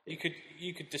 You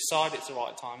could decide it's the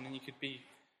right time, and then you could be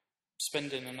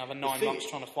spending another 9 months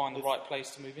trying to find the right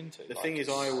place to move into. The thing is,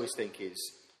 I always think is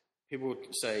people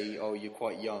say, "Oh, you're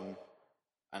quite young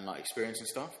and like experienced and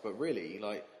stuff," but really,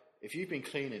 like if you've been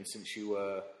cleaning since you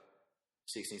were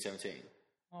 16, 17,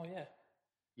 oh yeah,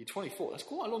 you're 24. That's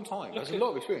quite a long time. That's a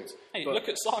lot of experience. Hey, But look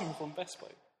at Simon from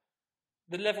Bespoke.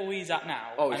 The level he's at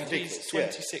now, Oh, it's and ridiculous, he's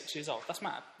 26 years old. That's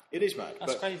mad. it is mad.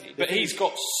 That's but crazy. the But thing he's is-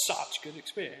 got such good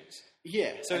experience.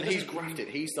 yeah, So and it he's doesn't- grafted.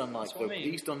 He's done like That's what I mean.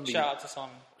 he's done the Shout out to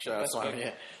Simon. Shout out to Simon,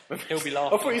 yeah. He'll be I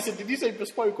laughing. thought you said, did you say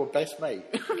bespoke or best mate?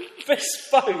 I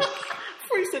Bespoke.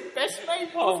 thought you said best mate.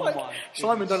 I Oh was like, my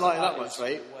Simon don't like it that goodness, much,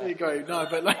 mate. that There you is go. No,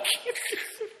 but like,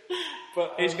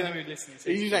 But he's going to be listening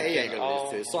to he this. ain't gonna listen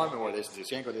to Oh this. Simon won't listen to this.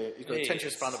 He's got the He attention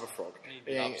is. span of a frog.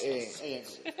 He loves us. He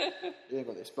ain't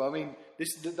got this. But I mean,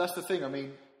 that's the thing. I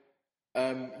mean,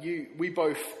 we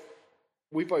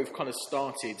both kind of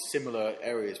started similar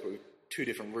areas, but with two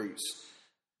different routes.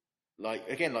 Like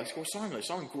again, like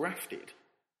Simon grafted,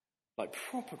 like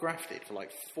proper grafted for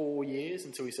like 4 years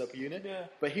until he set up a unit. Yeah.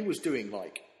 But he was doing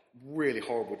like really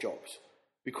horrible jobs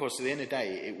because at the end of the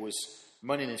day, it was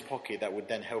money in his pocket that would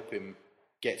then help him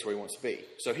get to where he wants to be.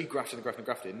 So he grafted and grafted and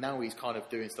grafted. And now he's kind of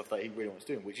doing stuff that he really wants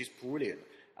to do, which is brilliant.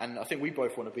 And I think we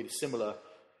both want to be in a similar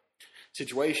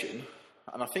situation.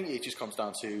 And I think it just comes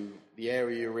down to the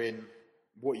area you're in,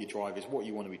 what your drive is, what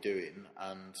you want to be doing,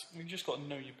 and You've just got to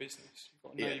know your business. You've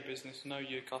got to know Yeah. your business, know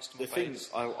your customer the base.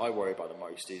 thing I worry about the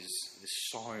most is there's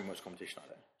so much competition out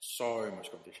there. So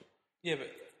much competition. Yeah, but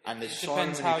And there's it so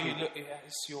depends many how people- you look. Yeah,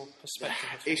 it's your perspective.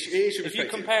 of It things. is your If you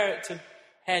perspective. compare it to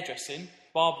hairdressing,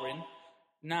 barbering,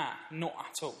 nah, not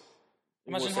at all.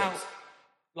 Imagine what how, sense?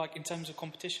 like in terms of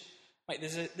competition, mate.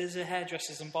 There's a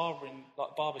hairdressers and barbering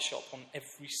like barber shop on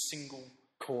every single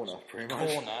Corner, pretty much.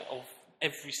 corner of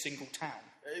every single town.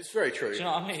 It's very true. Do you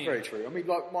know what I mean? It's very true. I mean,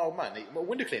 like my old man,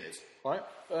 window cleaners, right?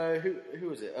 Who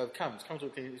was it? Cam's window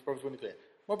cleaner. His brother's window cleaner.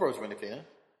 My brother's a window cleaner,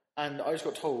 and I just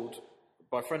got told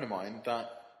by a friend of mine that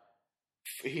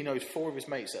he knows 4 of his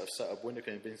mates that have set up window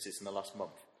cleaning businesses in the last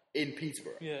month in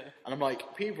Peterborough. Yeah. And I'm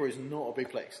like, Peterborough is not a big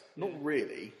place. Not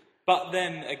really. But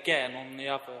then again, on the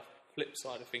other flip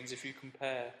side of things, if you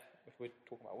compare, if we're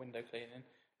talking about window cleaning,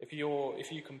 if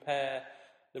you compare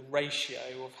the ratio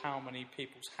of how many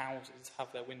people's houses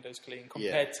have their windows clean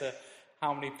compared to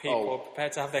how many people Oh. are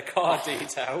prepared to have their car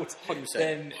detailed, 100%,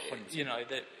 then 100%. you know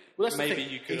that Well, that's the maybe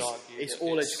thing. you could it's, argue it's that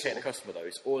all it's educating the sort customer, though.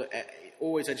 It's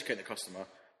always educating the customer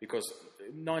because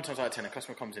 9 times out of 10, a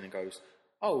customer comes in and goes,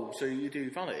 "Oh, so you do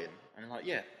valeting?" And I'm like,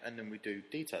 "Yeah." And then we do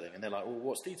detailing, and they're like, "Well,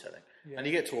 what's detailing?" And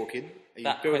you get talking, and you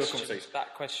that build a question. conversation.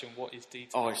 That question, what is detail?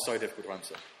 Oh, it's so difficult to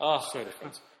answer. Oh. So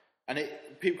difficult. And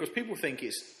because people think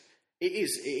it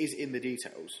is in the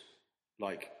details,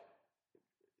 like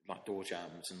door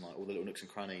jams and like all the little nooks and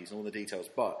crannies and all the details.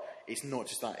 But it's not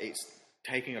just that. It's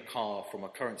taking a car from a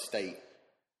current state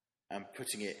and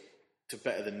putting it to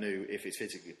better than new if it's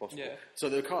physically possible. Yeah. So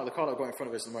the car that I've got in front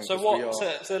of us at the moment. So 'cause what? we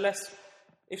are- So let's.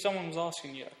 If someone was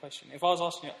asking you that question, if I was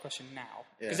asking you that question now,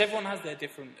 because Yeah. everyone has their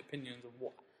different opinions of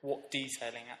what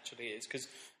detailing actually is, because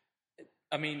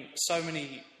I mean, so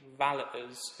many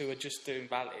valeters who are just doing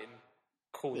valeting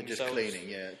call They're just themselves cleaning,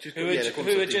 yeah. Just, who yeah, are, they call who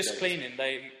are themselves just detailers. cleaning.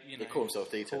 They call themselves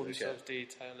call detailers, yeah. themselves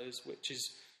detailers, which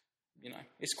is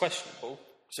it's questionable.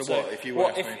 So what, if you were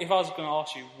asking me- if I was going to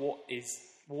ask you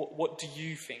what do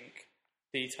you think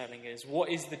detailing is? What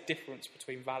is the difference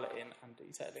between valeting and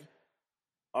detailing?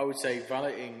 I would say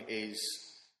valeting is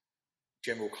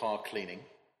general car cleaning.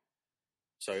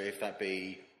 So if that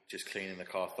be just cleaning the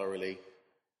car thoroughly,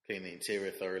 cleaning the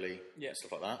interior thoroughly, Yeah.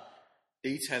 stuff like that.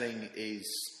 Detailing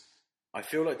I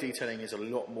feel like detailing is a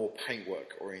lot more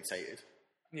paintwork orientated.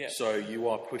 Yeah. So you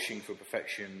are pushing for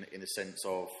perfection in the sense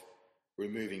of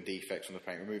removing defects from the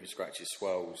paint, removing scratches,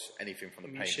 swells, anything from the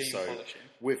paint. Machine So polishing.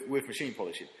 with machine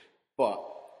polishing. But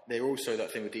there also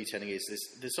that thing with detailing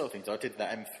is there's other things. I did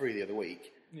that M3 the other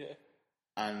week. Yeah.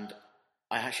 And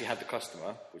I actually had the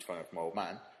customer, which found out from my old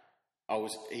man.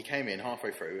 He came in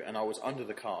halfway through, and I was under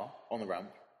the car on the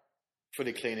ramp,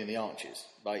 fully cleaning the arches.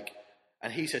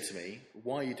 And he said to me,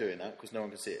 "Why are you doing that? Because no one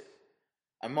can see it."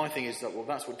 And my thing is that, well,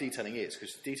 that's what detailing is,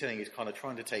 because detailing is kind of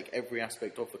trying to take every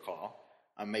aspect of the car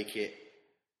and make it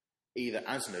either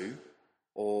as new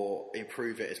or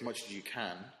improve it as much as you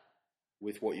can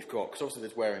with what you've got. Because obviously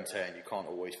there's wear and tear, and you can't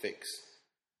always fix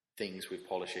things with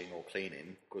polishing or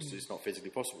cleaning because it's not physically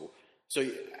possible. So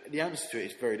the answer to it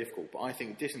is very difficult. But I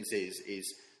think the difference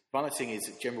is valeting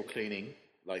is general cleaning,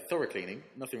 like thorough cleaning.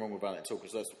 Nothing wrong with valeting at all,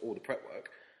 because that's all the prep work.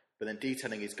 But then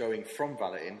detailing is going from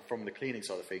valeting, from the cleaning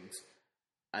side of things,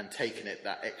 and taking it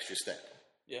that extra step.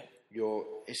 Yeah. You're,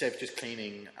 instead of just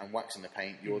cleaning and waxing the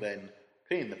paint, you're then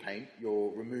cleaning the paint,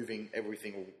 you're removing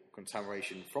everything or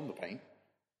contamination from the paint,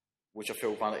 which I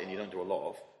feel valeting you don't do a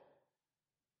lot of.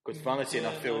 Because valeting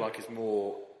I feel like is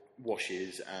more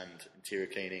washes and interior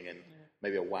cleaning and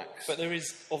maybe a wax. But there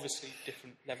is obviously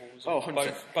different levels Oh, of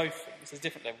 100%. both things. There's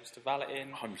different levels to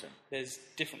valeting. 100%. There's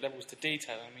different levels to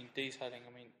detailing. Detailing,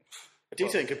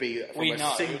 Detailing could be from we a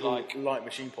know, single like- light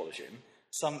machine polishing.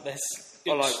 there's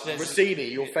Or like there's-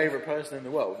 Rossini, your favourite person in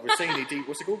the world. Rossini,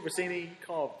 what's it called? Rossini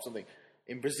car something.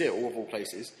 In Brazil, of all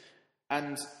places.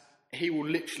 And he will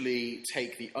literally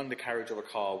take the undercarriage of a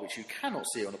car, which you cannot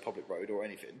see on a public road or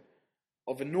anything,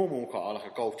 of a normal car, like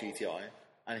a Golf GTI,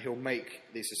 and he'll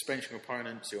make the suspension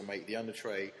components, he'll make the under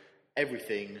tray,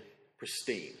 everything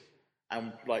pristine.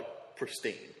 And, like,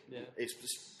 pristine. Yeah. It's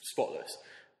spotless.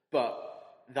 But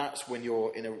that's when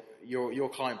you're in your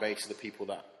client base are the people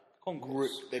that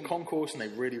Concourse. they're concourse and they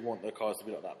really want their cars to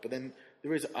be like that. But then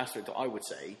there is an aspect that I would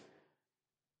say,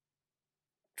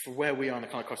 for where we are and the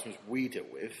kind of customers we deal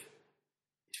with,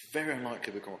 it's very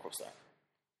unlikely we come across that.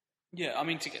 Yeah,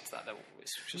 to get to that level,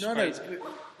 it's just No, crazy.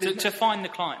 To find the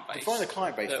client base. To find a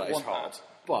client base that is want hard,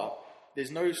 but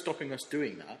there's no stopping us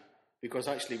doing that, because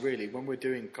actually, really, when we're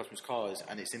doing customers' cars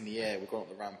and it's in the air, we've gone up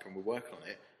the ramp and we're working on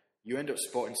it, you end up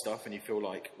spotting stuff and you feel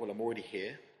like, well, I'm already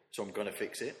here, so I'm going to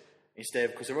fix it.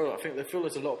 Instead, because I think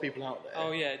there's a lot of people out there.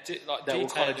 Oh yeah, that will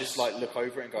kind of just like look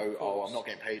over it and go, "Oh, I'm not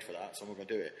getting paid for that, so I'm not going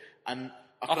to do it." And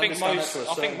I think most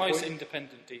point.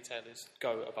 independent detailers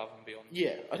go above and beyond.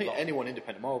 Yeah, I think anyone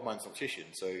independent. My old man's an optician,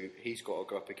 so he's got to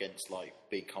go up against like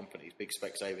big companies, big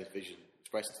Specsavers, Vision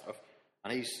Express and stuff.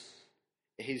 And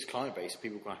his client base are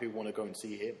people who want to go and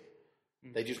see him.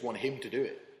 They just want him to do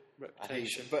it.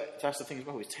 Reputation. But that's the thing as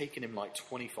well. It's taken him like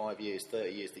 25 years,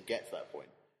 30 years to get to that point.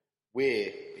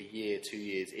 We're a year, 2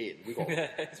 years in. We've got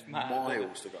it's mad,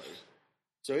 miles to go.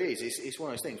 So it is. It's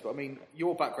one of those things. But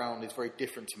your background is very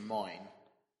different to mine.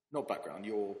 Not background.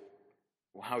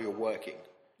 How you're working.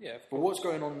 Yeah. But what's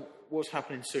going on? What's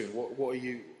happening soon? What are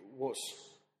you?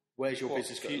 Where's your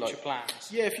business going? Future plans.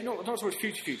 Yeah, if you're not so much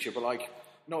future, but like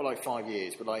not like 5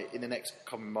 years, but like in the next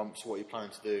couple of months, what are you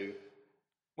planning to do?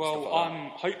 Well, like I'm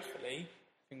hopefully,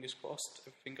 fingers crossed,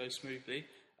 everything goes smoothly.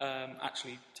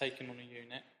 Actually taking on a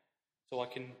unit, so I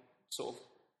can sort of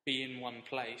be in one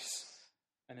place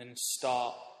and then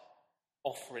start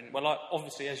offering. Well,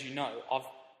 obviously, as you know, I've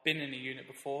been in a unit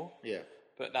before. Yeah.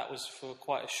 But that was for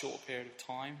quite a short period of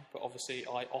time. But obviously,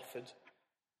 I offered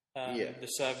the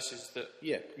services that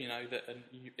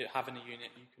that having a unit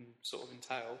you can sort of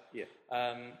entail. Yeah.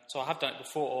 So I have done it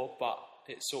before, but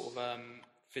it sort of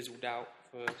fizzled out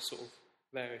for sort of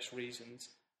various reasons.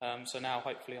 So now,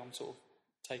 hopefully, I'm sort of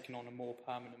taking on a more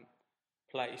permanent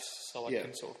place, so I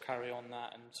can sort of carry on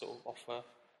that and sort of offer,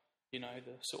 the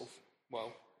sort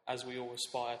of as we all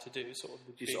aspire to do, sort of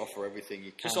offer everything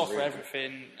you can. Just offer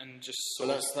everything and just sort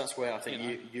of... that's where I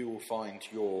think you will find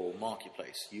your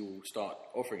marketplace. You will start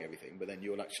offering everything, but then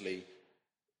you'll actually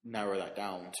narrow that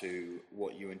down to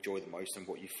what you enjoy the most and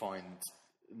what you find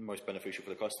most beneficial for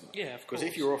the customer. Yeah, of course. Because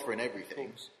if you're offering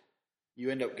everything,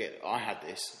 you end up I had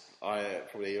this. I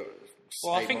probably...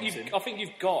 Well, I think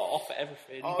you've got to offer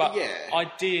everything, but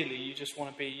ideally you just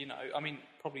want to be,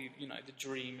 probably, the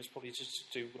dream is probably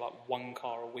just to do like one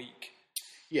car a week.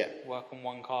 Yeah. Work on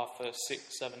one car for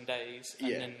 6-7 days, and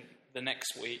then the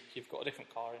next week you've got a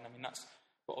different car in.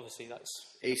 But obviously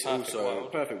it's also a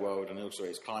perfect world, and also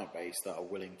it's client base that are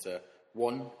willing to,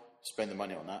 one, spend the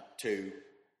money on that, two,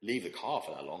 leave the car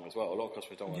for that long as well. A lot of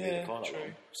customers don't want to leave the car that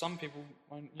long. Some people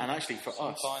won't. And actually, for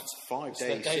us, clients, 5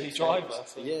 days, daily driver.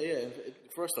 So. Yeah.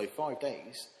 For us though, 5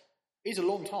 days is a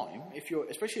long time.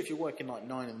 Especially if you're working like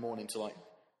 9 in the morning to like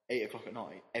 8 o'clock at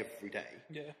night every day.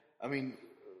 Yeah.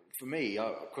 For me,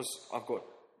 because I've got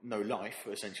no life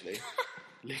essentially,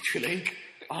 literally,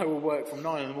 I will work from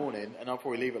 9 in the morning and I'll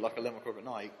probably leave at like 11 o'clock at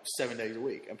night, 7 days a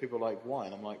week. And people are like, "Why?"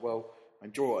 And I'm like, "Well, I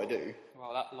enjoy what I do."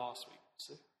 Well, that last week.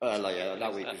 So.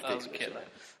 That week was ridiculous.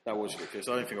 That was ridiculous.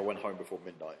 I don't think I went home before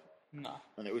midnight. No.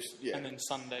 And it was, And then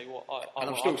Sunday,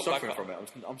 I'm still suffering from it.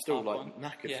 I'm still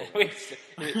knackered from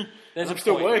it. I'm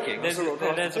still working. There's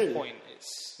a point.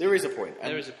 There is a point.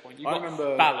 There is a point. You've I got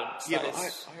remember balance. Yeah, That but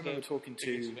is I remember the talking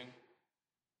biggest to. thing.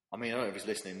 I mean, I don't know if he's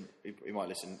listening. He might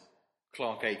listen.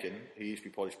 Clark Aiken, who used to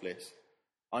be Polish Bliss.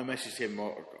 I messaged him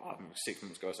 6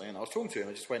 months ago or something, and I was talking to him.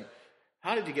 I just went,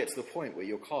 "How did you get to the point where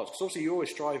your cars? Because obviously you're always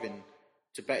striving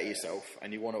to better yourself,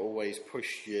 and you want to always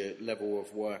push your level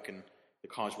of work and the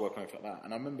cars work and everything like that."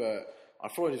 And I remember I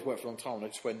followed his work for a long time, and I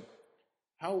just went,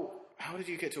 "How did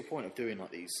you get to a point of doing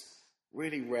like these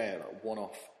really rare, like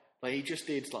one-off? Like he just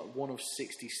did like one of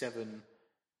 67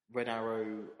 Red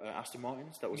Arrow Aston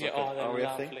Martins. That was like Yeah, an they're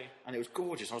RAF thing, lovely. and it was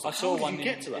gorgeous. I was I like, saw how one did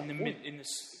you get to that in point?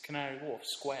 the Canary Wharf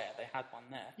Square. They had one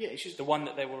there. Yeah, it's just The one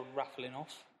that they were raffling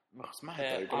off. oh, it's mad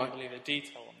Yeah, though. But like, unbelievable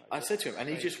detail on those. I said to him, and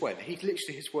he just went. He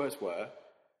literally his words were,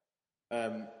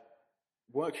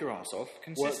 "Work your ass off."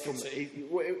 Consistency.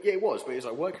 Yeah, it was, but it was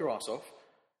like work your ass off,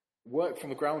 work from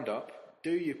the ground up,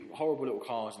 do your horrible little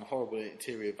cars and horrible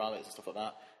interior valets and stuff like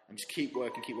that, and just keep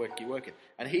working, keep working, keep working.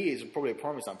 And he is probably a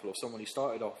prime example of someone who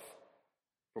started off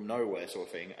from nowhere, sort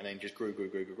of thing, and then just grew.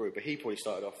 But he probably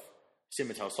started off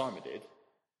similar to how Simon did,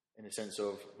 in the sense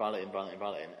of valeting,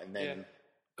 and then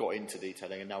got into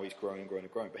detailing, and now he's growing.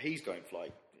 But he's going for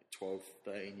like 12,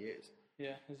 13 years.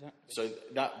 Yeah, exactly. So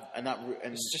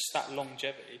and It's just that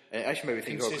longevity. it actually made me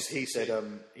think of, because he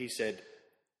said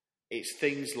it's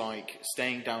things like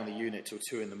staying down the unit till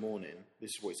 2 a.m.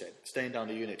 This is what he said: staying down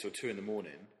the unit till 2 a.m.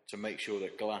 to make sure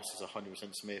that glass is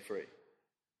 100% smear free.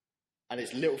 And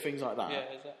it's little things like that. Yeah,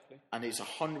 exactly. And it's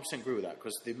 100% agree with that,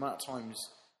 because the amount of times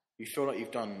you feel like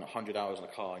you've done 100 hours on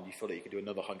a car and you feel like you could do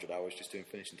another 100 hours just doing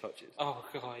finishing touches. Oh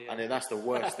god, yeah. And then that's the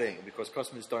worst thing, because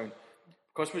customers,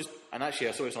 and actually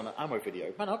I saw this on an Ammo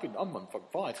video. Man, I'm on fucking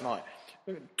fire tonight.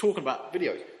 Talking about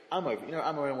videos. Ammo, you know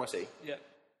Ammo NYC? Yeah.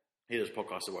 He does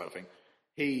podcasts as well, I think.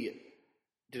 He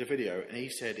did a video and he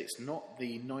said it's not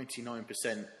the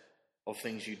 99% of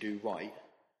things you do right,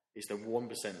 it's the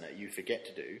 1% that you forget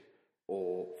to do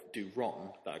or do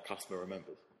wrong that a customer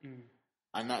remembers.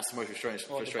 And that's the most frustrating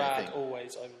The bad thing.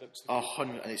 always overlooks the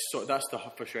good. And that's the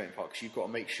frustrating part, because you've got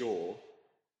to make sure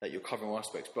that you're covering all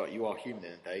aspects, but you are human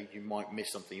in the day. You might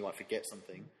miss something, you might forget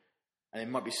something, and it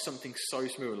might be something so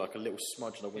smooth, like a little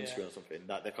smudge on the windscreen or something,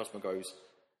 that the customer goes,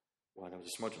 "Well, there was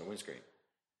a smudge on the windscreen."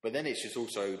 But then it's just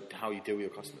also how you deal with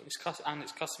your customers. It's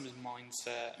customers'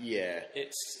 mindset. Yeah.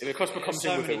 If a customer comes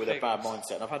in with a bad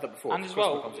mindset, and I've had that before, and if as a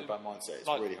customer well, comes in with a bad mindset, it's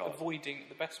like really hard.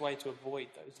 the best way to avoid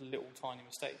those little tiny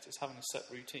mistakes is having a set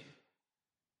routine.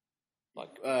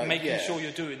 Like making sure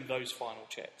you're doing those final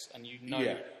checks and you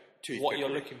know what you're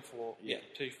looking for. Yeah,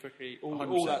 toothpickery,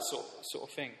 all that sort of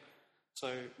thing.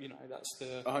 So that's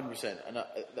the 100%. And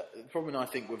the problem I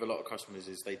think with a lot of customers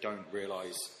is they don't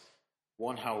realise,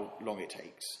 one, how long it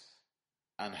takes,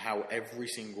 and how every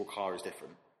single car is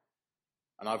different.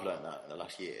 And I've learned that in the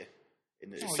last year.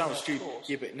 It sounds stupid.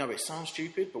 Yeah, but no, it sounds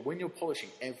stupid. But when you're polishing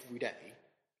every day,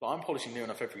 like I'm polishing near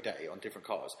enough every day on different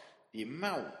cars, the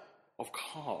amount of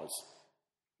cars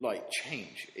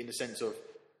change in the sense of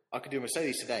I could do a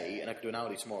Mercedes today and I could do an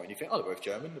Audi tomorrow, and you think, oh, they're both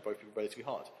German, they're both relatively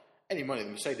hard. Any money, the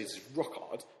Mercedes is rock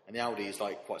hard, and the Audi is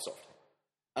quite soft.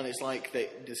 And it's like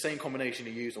the same combination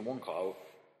you use on one car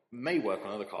may work on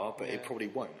another car, but it probably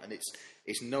won't. And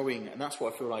it's knowing, and that's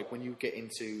what I feel like when you get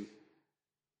into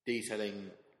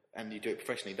detailing and you do it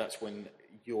professionally, that's when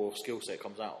your skill set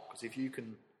comes out. Because if you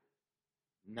can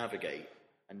navigate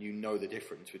and you know the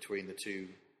difference between the two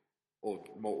or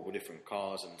multiple different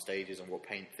cars and stages and what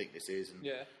paint thickness is, and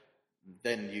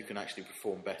then you can actually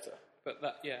perform better. But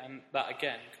that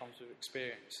again comes with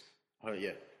experience. Oh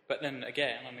yeah. But then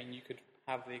again, I mean, you could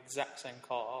have the exact same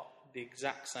car, the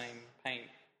exact same paint,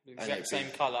 the exact same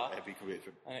colour, and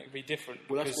it'd be different.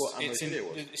 Well, that's what Ammo's video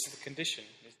was. It's the condition.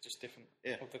 It's just different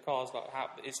of the cars. Like how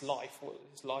its life. What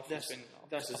its life has been.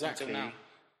 That's exactly. Now.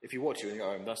 If you watch it when you go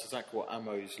home, that's exactly what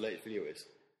Ammo's latest video is.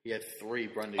 He had 3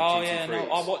 brand new GT3s. Oh yeah,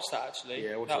 no, I watched that actually.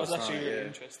 Yeah, that was actually really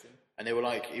interesting. And they were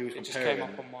he was comparing. It just came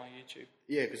up on my YouTube.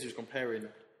 Yeah, because he was comparing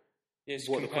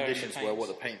what the conditions were, what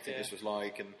the paint thickness was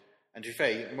like, and to be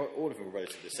fair, all of them were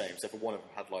relatively the same, except for one of them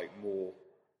had more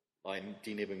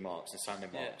denibbing marks and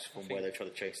sanding marks from where they tried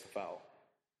to chase stuff out.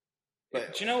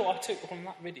 But do you know what I took from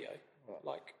that video?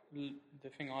 The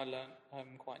thing I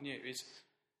learned quite new is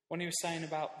when he was saying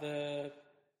about the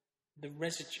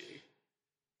residue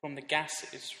from the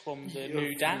gases from the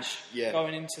new dash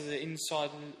going into the inside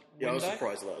of the window. Yeah, I was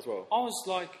surprised at that as well. I was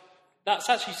like, that's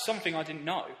actually something I didn't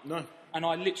know. No. And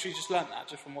I literally just learnt that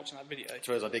just from watching that video. I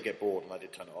suppose I did get bored and I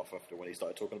did turn it off after when he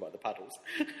started talking about the paddles.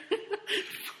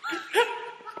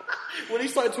 When he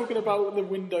started talking about the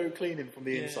window cleaning from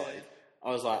the inside, I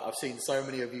was like, I've seen so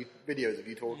many videos of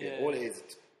you talking. All it is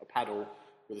a paddle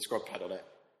with a scrub pad on it.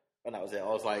 And that was it. I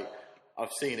was like,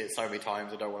 I've seen it so many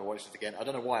times. I don't want to watch it again. I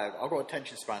don't know why. I've got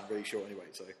attention span really short anyway.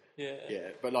 So yeah.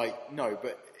 But no.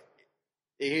 But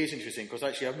it is interesting because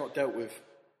actually I've not dealt with.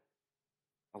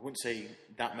 I wouldn't say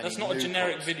that many. That's not a new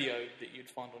generic cars. video that you'd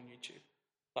find on YouTube.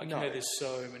 Like, No. there's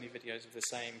so many videos of the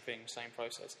same thing, same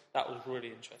process. That was really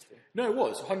interesting. No, it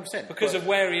was 100%. Because of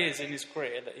where he is in his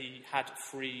career, that he had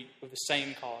 3 of the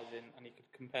same cars in, and he could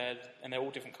compare, and they're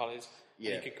all different colours,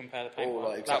 Yeah. and he could compare the paint. All,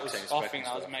 like, that exact was, same I spec think and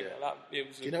that was stuff, mega. yeah. It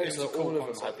was. Do you notice it was that a cool all of them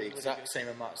concept, had the really exact good. same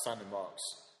amount of sanding marks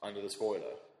under the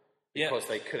spoiler? Yeah, Because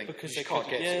they couldn't. because you they can't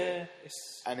get couldn't- to yeah, it.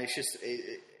 it's And it's just,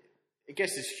 I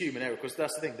guess it's human error, because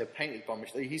that's the thing, they're painted by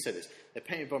machines. He said this, they're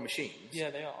painted by machines. Yeah,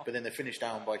 they are. But then they're finished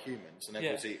down by humans, and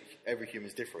obviously every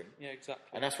human's different. Yeah, exactly.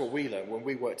 And that's what we learn when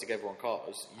we work together on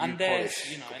cars. You And there's,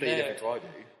 polish you know, and completely they're- different to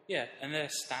I do. Yeah, and their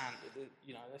standard,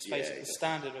 let's face it, the exactly.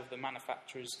 standard of the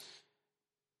manufacturer's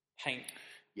paint.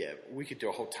 Yeah, we could do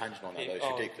a whole tangent on that, though. It's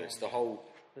Oh, ridiculous. God. The whole...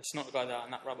 Let's not go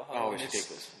down that rabbit hole. Oh, in it's this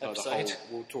ridiculous. No, the episode.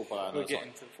 whole, we'll talk about that We're another time.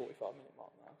 getting to the 45-minute mark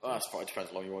now. Oh, that's fine. It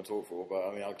depends how long you want to talk for, but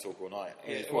I mean, I can talk all night. I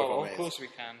mean, Yeah, it's 45 well, of minutes. course we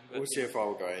can. But, We'll see how far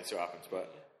we'll go and see what happens.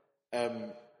 But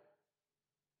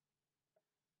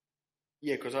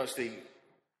yeah, because actually,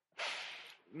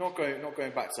 not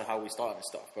going back to how we started and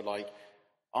stuff, but like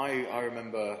I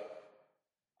remember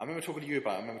talking to you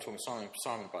about it. I remember talking to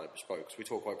Simon about it, Bespoke, because we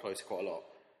talk quite closely quite a lot,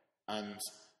 and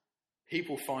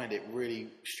people find it really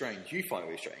strange. You find it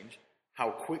really strange how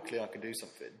quickly I can do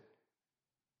something,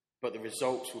 but the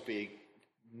results will be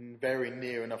very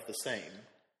near enough the same.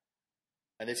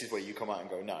 And this is where you come out and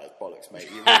go, "No, it's bollocks, mate.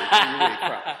 You're really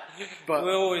crap." But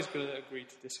we're always going to agree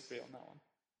to disagree on that one.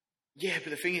 yeah, but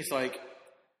the thing is, like,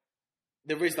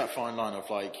 there is that fine line of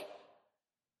like,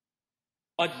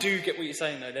 I do get what you're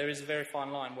saying, though. There is a very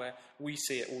fine line where we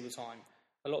see it all the time.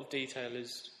 A lot of detailers,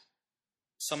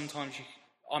 sometimes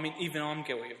I mean, even I'm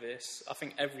guilty of this. I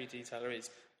think every detailer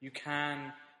is. You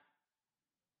can,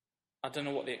 I don't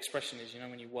know what the expression is,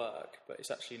 when you work, but it's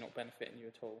actually not benefiting you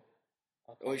at all.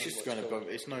 well, it's just going to.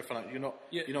 It's no fun. You're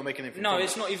not making anything. No, from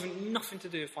it's it. not even nothing to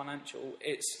do with financial.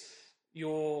 It's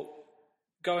you're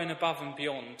going above and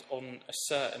beyond on a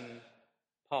certain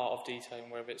part of detailing,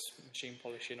 whether it's machine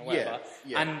polishing or whatever.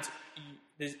 Yeah. And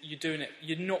you're doing it.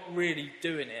 You're not really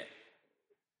doing it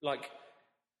like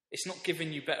it's not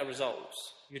giving you better results.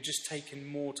 You're just taking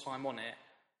more time on it.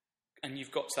 And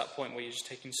you've got to that point where you're just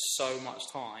taking so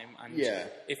much time. And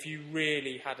if you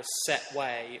really had a set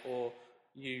way, or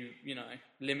you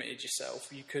limited yourself,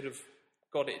 you could have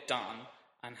got it done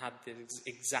and had the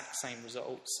exact same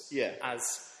results. Yeah. As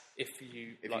if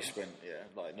you you spent,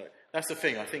 no. That's the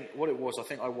thing. I think what it was. I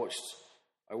think I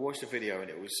watched a video, and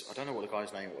it was, I don't know what the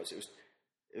guy's name was. It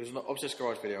was an Obsessed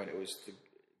Garage video, and it was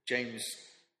James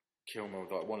Kilmer,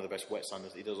 like one of the best wet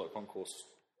sanders. He does like concourse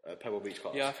Pebble Beach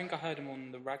cars. Yeah, I think I heard him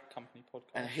on the Rag Company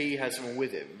podcast. And he had someone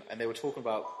with him, and they were talking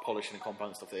about polishing and compound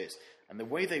and stuff like this. And the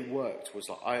way they worked was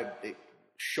like, it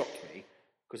shocked me,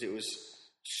 because it was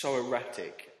so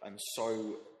erratic and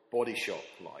so body shop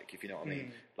like, if you know what I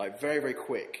mean. Like very, very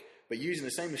quick, but using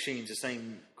the same machines, the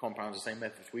same compounds, the same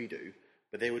methods we do,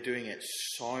 but they were doing it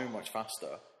so much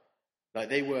faster. Like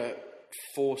they were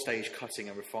 4-stage cutting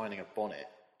and refining a bonnet,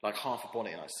 like half a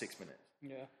bonnet in like 6 minutes.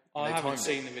 Yeah. I haven't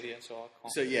seen the video, so I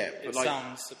can't. So yeah, but it like,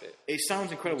 sounds a bit. It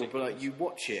sounds incredible, but like you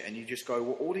watch it and you just go,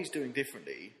 well, all he's doing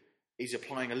differently, he's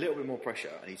applying a little bit more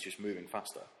pressure and he's just moving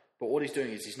faster. But what he's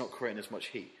doing is he's not creating as much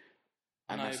heat.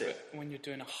 And I know, that's but it. when you're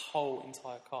doing a whole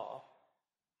entire car,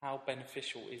 how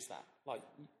beneficial is that? Like,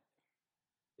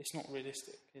 it's not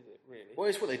realistic, is it? Really? Well,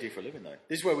 it's what they do for a living, though.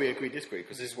 This is where we agree-disagree,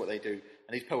 because this is what they do.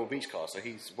 And he's Pebble Beach cars, so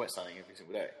he's wet sanding every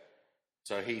single day.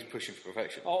 So he's pushing for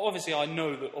perfection. Oh, obviously, I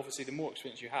know that the more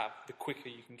experience you have, the quicker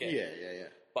you can get. Yeah.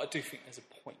 But I do think there's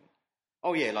a point.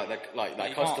 Oh yeah, like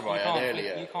that customer I had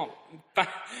earlier. You can't.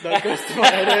 That customer I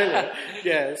had earlier.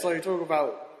 Yeah, so talk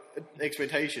about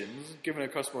expectations. Giving a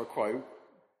customer a quote,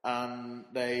 and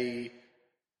they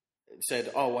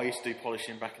said, "Oh, I used to do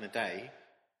polishing back in the day,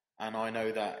 and I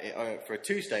know that for a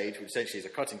 2-stage, which essentially is a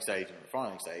cutting stage and a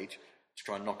refining stage, to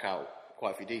try and knock out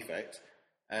quite a few defects,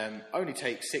 only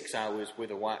takes 6 hours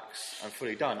with a wax and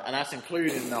fully done, and that's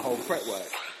including the whole prep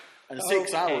work. And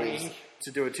 6 hours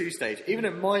to do a 2-stage, even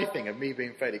in my thing of me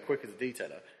being fairly quick as a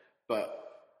detailer, but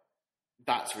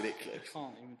that's ridiculous.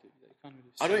 Can't even do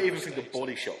I don't even think the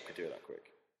body shop could do it that quick.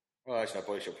 Well, actually, no,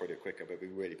 body shop probably do it quicker, but it'd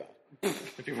be really bad.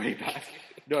 It'd be really bad.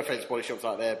 No offense, body shops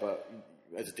out there, but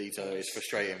as a detailer, it's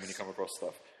frustrating when you come across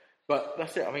stuff. But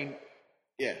that's it. I mean,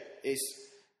 yeah,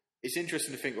 it's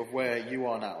interesting to think of where you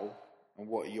are now and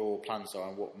what your plans are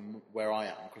and where I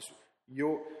am, because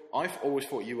I've always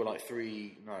thought you were like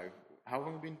how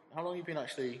long have you been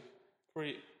actually?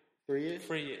 3 3 years?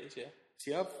 3 years, yeah.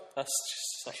 See, That's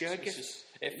just such, Actually, I it's guess- just,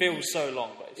 it feels so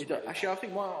long, but it's really actually, I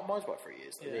think mine's about 3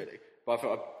 years, though, Yeah. really. But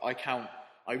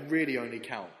I really only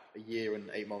count a year and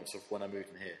 8 months of when I moved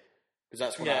in here. Because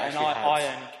that's when I and actually had...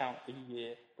 I only count a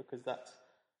year because that's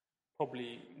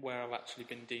probably where I've actually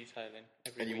been detailing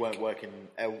every and you week. weren't working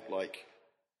like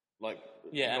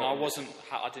Yeah, and not I wasn't.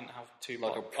 I didn't have too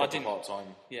like a much. I proper didn't.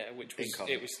 part-time Yeah, which was income.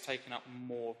 it was taking up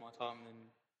more of my time than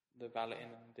the valeting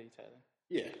and detailing.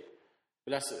 Yeah,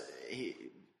 but that's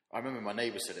I remember my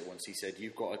neighbour said it once. He said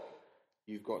you've got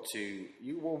to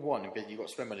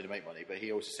spend money to make money, but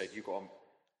he also said you've got to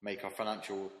make a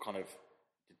financial kind of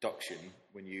deduction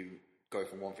when you go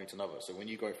from one thing to another. So when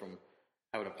you go from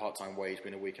having a part-time wage,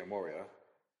 being a weekend warrior,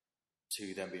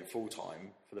 to then being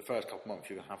full-time, for the first couple of months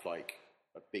you're gonna have like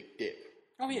a big dip.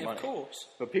 Oh in yeah, money. of course.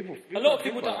 But A lot of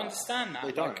think people about don't that. understand that.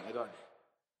 They don't. They don't.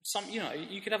 Some,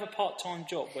 you could have a part-time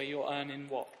job where you're earning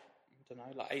what, I don't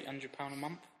know, like £800 a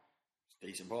month.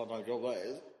 Decent part-time job that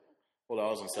is. Well, I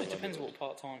was on It 700. depends what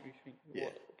part-time you think. Yeah.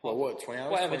 What 20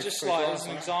 hours? whatever. 20, Just 24 like hours, as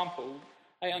an example,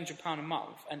 £800 a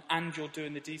month, and you're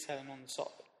doing the detailing on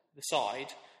the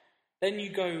side. Then you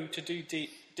go to do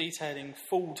detailing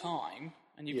full time,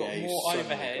 and you've got you've more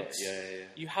suddenly overheads. yeah.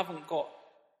 You haven't got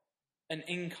an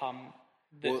income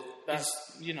that Well, that's-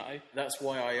 is, That's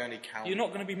why I only count. you're not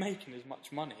going to be making as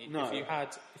much money No.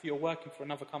 if you're working for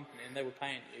another company and they were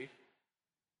paying you,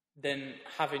 than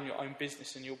having your own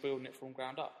business and you're building it from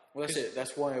ground up. Well, that's it.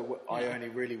 That's why I only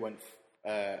really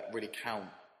really count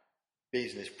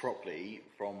business properly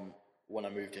from when I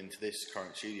moved into this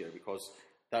current studio, because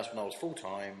that's when I was full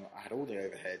time. I had all the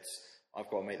overheads. I've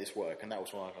got to make this work, and that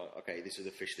was when I thought, okay, this is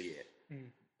officially it.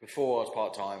 Before I was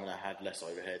part time and I had less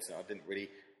overheads, and I didn't really.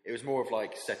 It was more of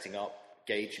like setting up,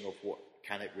 gauging of what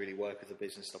can it really work as a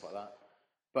business, stuff like that.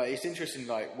 But it's interesting,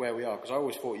 like where we are, because I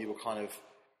always thought you were kind of.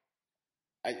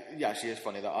 Actually, it's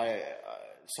funny that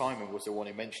Simon was the one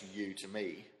who mentioned you to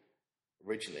me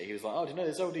originally. He was like, "Oh, do you know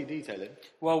there's LD detailing?"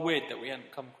 Well, weird that we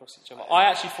hadn't come across each other. I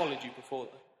actually followed you before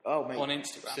though. Oh, mate. On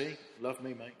Instagram. See, love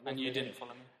me, mate. And you didn't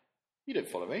follow me. You didn't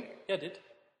follow me. Yeah, I did.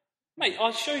 Mate,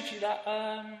 I showed you that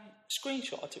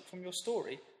screenshot I took from your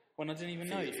story when I didn't even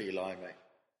know I you. think you're lying,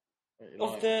 mate.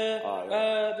 Of the What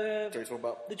are you talking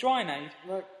about? the Drynaid.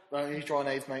 No, he's dry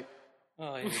nades, mate.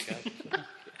 Oh, here we go.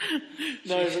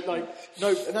 No,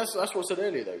 but and that's what I said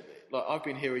earlier though. Like, I've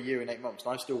been here a year and 8 months,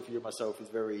 and I still view myself as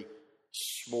very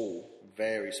small,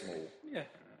 very small. Yeah.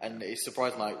 And it's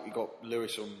surprising, like, we got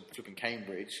Lewis from flipping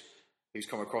Cambridge, who's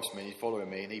come across me and he's following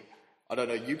me, and I don't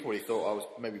know, you probably thought I was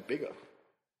maybe bigger,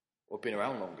 or been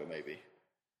around longer, maybe.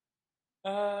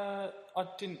 I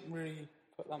didn't really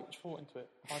put that much thought into it.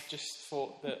 I just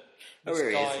thought that Oh, this here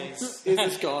he guy is. is. Is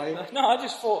this guy? No, I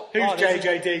just thought. Who's there's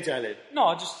JJ Detailing? No,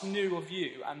 I just knew of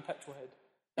you and Petrolhead.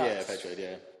 Yeah, Petrade,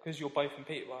 yeah. Because you're both in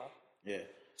Peterborough. Yeah.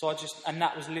 So and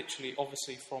that was literally,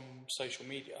 obviously, from social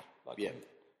media. Like, Yeah.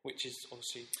 Which is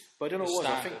obviously. But I don't know the what it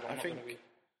was. standard. I'm not gonna be-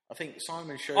 I think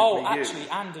Simon showed Oh, me actually, you.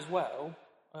 and as well,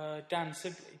 Dan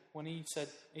Sibley, when he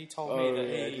told Oh, me that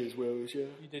yeah, he his wheels, yeah.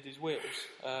 did his wheels.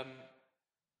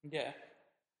 Yeah.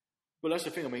 Well, that's the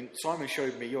thing. I mean, Simon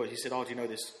showed me yours. He said, "Oh, do you know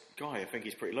this guy? I think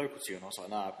he's pretty local to you." And I was like,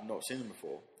 "Nah, I've not seen him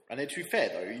before." And then, to be fair,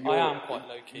 though, I am quite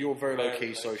low-key. You're very low key,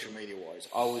 low-key. social media wise.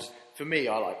 For me,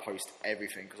 I like post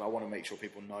everything because I want to make sure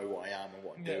people know what I am and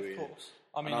what I'm Yeah, doing. of course.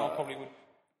 I mean, And I probably would.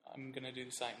 I'm going to do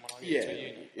the same when I get Yeah, to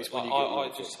uni. it's But when like, you get I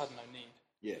older. just had no need.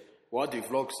 Yeah. Well, I do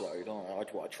vlogs though, don't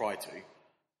I? I try to,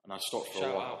 and I stopped for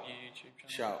Shout a while. out your YouTube channel.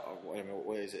 Shout out.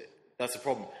 What is it? That's the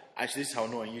problem. Actually, this is how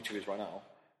annoying YouTube is right now.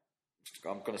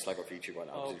 I'm going to slag off YouTube right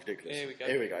now because Oh, it's ridiculous. here we go.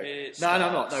 Here we go. It No, I'm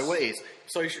not. starts. No, what it is?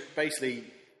 So basically,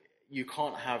 you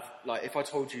can't have, like, if I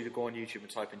told you to go on YouTube and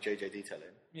type in JJ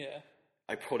Detailing, Yeah.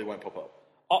 I probably won't pop up.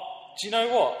 Do you know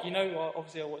what?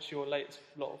 Obviously, I watched your latest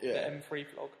vlog, Yeah. the M3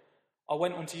 vlog. I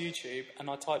went onto YouTube and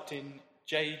I typed in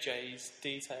JJ's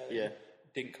Detailing. Yeah.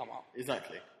 Didn't come up.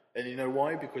 Exactly. And you know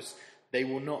why? Because they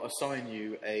will not assign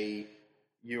you a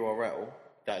URL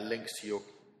that links to your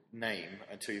name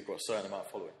until you've got a certain amount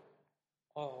of following.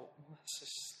 Oh, that's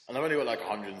just. And I've only got like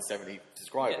 170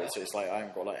 subscribers, Yeah. so it's like I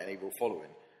haven't got like any real following.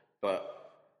 But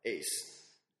it's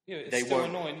Yeah, it's They still won't-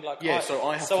 annoying. Like, yeah, so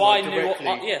I have so to, I like, knew.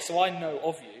 directly- So I know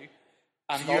of you,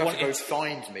 and you I have wanted to go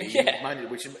find me, Yeah. manually,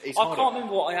 which is it's I harder. can't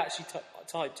remember what I actually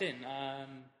typed in.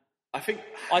 I think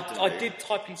I don't know. did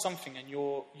type in something, and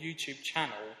your YouTube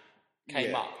channel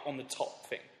came Yeah. up on the top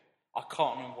thing. I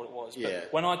can't remember what it was, but Yeah.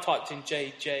 when I typed in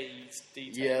JJ's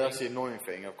Detailing, Yeah, that's the annoying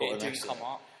thing. I've got it an didn't accident. come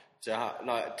up. So,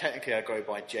 like, technically, I go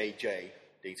by JJ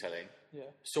Detailing, Yeah.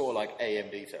 sort of like AM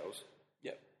Details.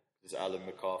 Yep. It's Alan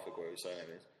McCarthy, whatever his surname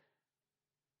is.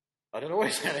 I don't know what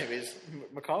his surname is.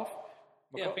 McCarthy?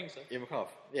 Yeah, I think so. Yeah,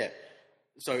 McCarthy. Yeah.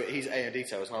 So he's A&D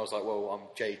Details, and I was like, well, I'm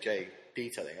JJ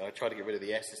Detailing. I tried to get rid of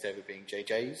the S instead of it being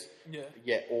JJ's. Yeah.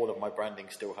 Yet all of my branding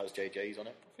still has JJ's on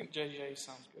it. I think JJ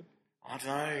sounds good. I don't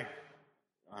know.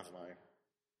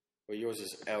 Well, yours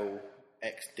is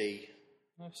LXD.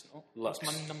 No, it's not. Lux.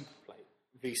 That's my number plate.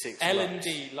 V6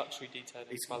 L&D Luxury Detailing,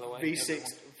 It's by the way. V6.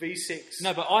 V6.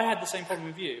 No, but I had the same problem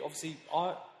with you. Obviously,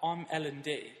 I'm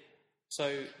L&D.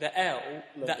 So the L,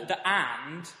 the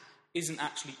and isn't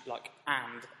actually like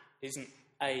and, isn't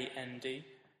A-N-D.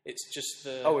 It's just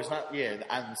the... Oh, is that,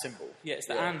 the and symbol? Yeah, it's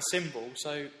the and symbol.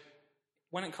 So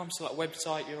when it comes to like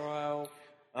website URL,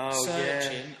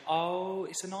 searching,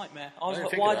 it's a nightmare. I was don't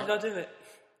like, think why of did I do it?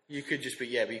 You could just be,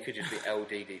 but you could just be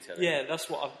LD Detailing. Yeah, that's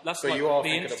what that's But like you are the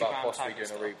thinking Instagram about possibly tag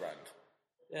doing and a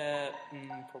stuff.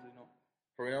 rebrand? Probably not.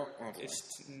 Probably not? I don't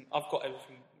know. I've got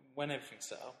everything. When everything's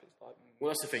set up, it's like... Well,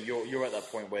 that's the thing. You're at that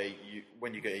point where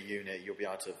when you get a unit, you'll be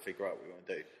able to figure out what you want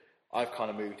to do. I've kind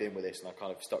of moved in with this, and I've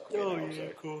kind of stuck with it now. So.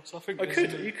 of course. I think I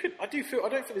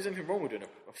don't think there's anything wrong with doing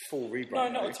a full rebrand. No,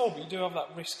 not at all. But you do have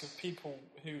that risk of people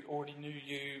who already knew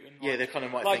you, and Yeah, they kind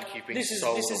of might think you've been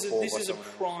sold or bought by this is a someone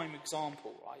else. prime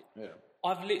example, right? Yeah.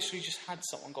 I've literally just had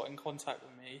someone got in contact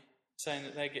with me saying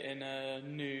that they're getting a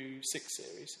new 6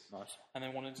 Series, Nice. and they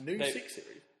wanted 6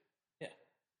 Series? Yeah.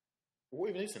 What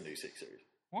even is the new 6 Series?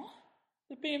 What?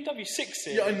 The BMW 6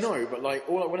 Series. Yeah, I know, but like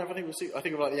whenever I think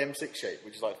of like the M6 shape,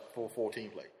 which is like 414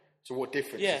 plate. So what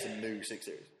difference is a new 6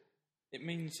 Series? It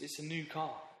means it's a new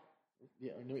car.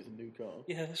 Yeah, I know it's a new car.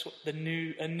 Yeah, that's what a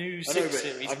new I know, 6 but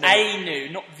Series. I've never- A new,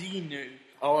 not the new.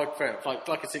 Oh, fair enough.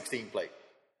 Like a 16 plate,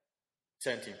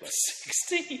 17 plate.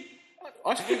 16.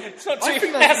 I think It's not I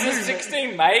think that's new,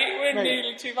 2016, mate. We're Mate.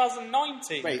 nearly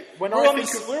 2019. Mate, we're when I on think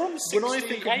of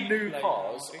new plate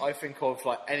cars, now, I think of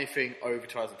like anything over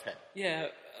 2010. yeah,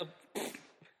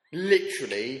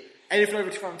 Literally, anything over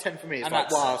 2010 for me is and like,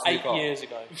 that's wow, it's a new 8 car. years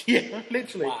ago. Yeah,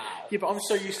 literally. Wow. Yeah, but I'm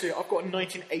so used to it. I've got a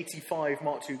 1985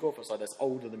 Mark II Golf outside that's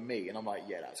older than me, and I'm like,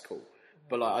 yeah, that's cool.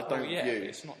 But like, I don't Yeah, view. but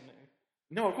it's not new.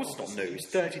 No, of course it's not new. It's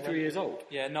 33 years old.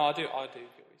 Yeah, no, I do.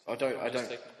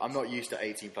 I'm not used to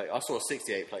 18 plate. I saw a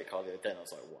 68 plate car the other day, and I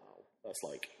was like, wow, that's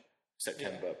like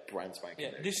September brand spanking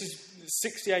Yeah, new. this is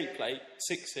 68 plate,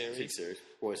 6 Series. 6 Series.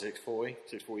 What is it, 640?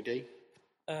 640D?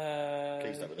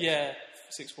 Please don't be Yeah,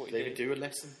 640D. They do a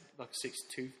less than like a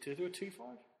 6.2. Do they do a 2.5?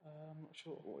 I'm not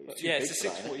sure. Well, But too yeah, big it's a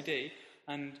for that, isn't 640D,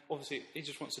 and obviously he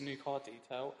just wants a new car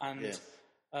detail. And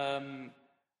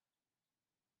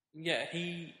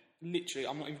he literally,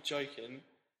 I'm not even joking,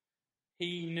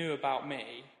 he knew about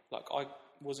me. Like, I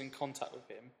was in contact with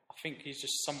him. I think he's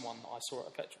just someone that I saw at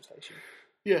a petrol station.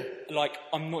 Yeah. Like,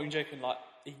 I'm not even joking, like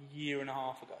a year and a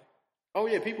half ago. Oh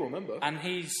yeah, people remember. And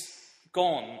he's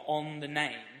gone on the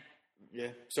name. Yeah.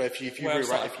 So if you Where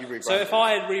rebrand, so if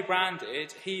I had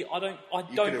rebranded, I don't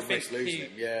could have think risked losing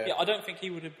him, yeah. I don't think he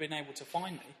would have been able to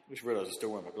find me. I just realised I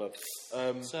still wearing my gloves. So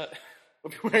I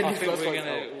think we're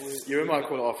gonna- You might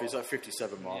call it off. It's like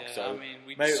 57 mark. Yeah, so I mean,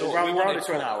 we maybe sort- round we wanted it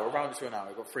to an four. hour. Round it to an hour.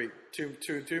 We've got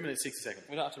 2 minutes 60 seconds.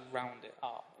 we don't have to round it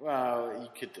up. Well, you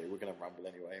could do. We're going to ramble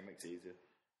anyway. It makes it easier.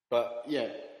 But yeah,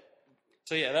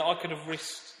 So yeah, I could have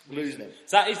risked losing him.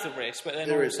 So that is the risk, but then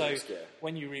There is a also risk, yeah.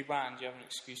 when you rebrand, you have an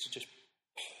excuse to just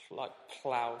like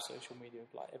plough social media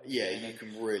with like everything. Yeah, and you then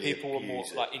can really people are more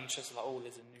abuse it. like interested. Like, oh,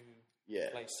 there's a new Yeah.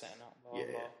 place setting up. Blah, Yeah,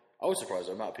 blah. yeah. I was surprised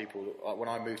the amount of people. When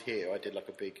I moved here, I did like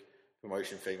a big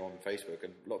promotion thing on Facebook,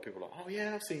 and a lot of people were like, "Oh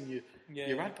yeah, I've seen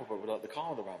your ad pop up with like the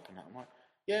car on the ramp and that." I'm like,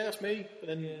 "Yeah, that's me," but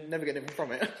then never get anything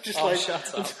from it. Just Oh, like,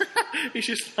 shut up. It's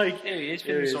just like Here he is,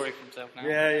 here feeling he is. sorry for himself now.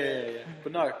 Yeah.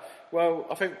 But no, well,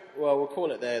 I think we'll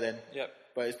call it there then. Yep.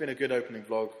 But it's been a good opening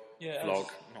vlog. Yeah, Vlog,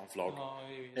 not vlog. Oh,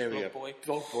 here he is, Here we vlog go. boy.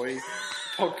 Vlog boy.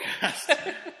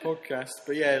 Podcast.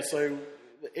 But yeah, so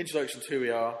the introduction to who we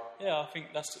are. Yeah, I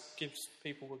think that gives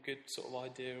people a good sort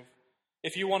of idea of.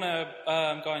 If you want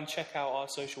to go and check out our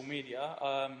social media,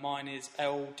 mine is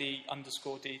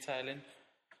LD_detailing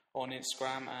on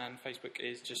Instagram, and Facebook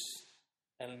is just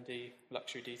L&D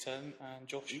Luxury Detailing, and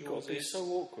Josh You've yours got to be is. so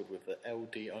awkward with the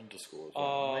LD underscore as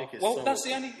well. Make it Well, so that's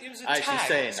the awkward. only. It was a Actually, tag,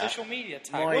 saying that, social media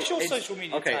tag. My What's your ins- social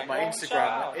media okay, tag? my Go on, shout it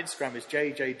out. Instagram is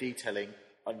JJ Detailing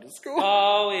underscore.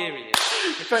 Oh, here he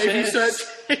is. But if you Cheers. search,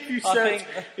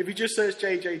 think- if you just search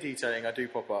JJ Detailing, I do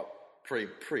pop up.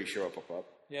 Pretty sure I pop up.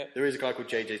 Yeah. There is a guy called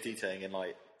JJ Detailing in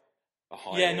like a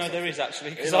high. Yeah, no, there is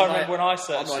actually, because Yeah, I I'm remember like- when I I'm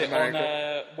searched not in it on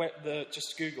America.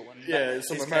 just Google and Yeah, that,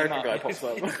 some this American came guy up. pops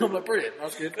up. I'm like, brilliant,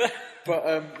 that's good.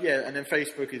 But yeah, and then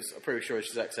Facebook is, I'm pretty sure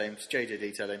it's the exact same. It's JJ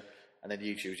Detailing, and then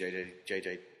YouTube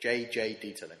JJ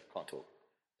Detailing. Can't talk.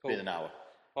 Cool. Been an hour.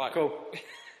 Right. Cool.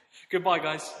 Goodbye,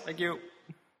 guys. Thank you.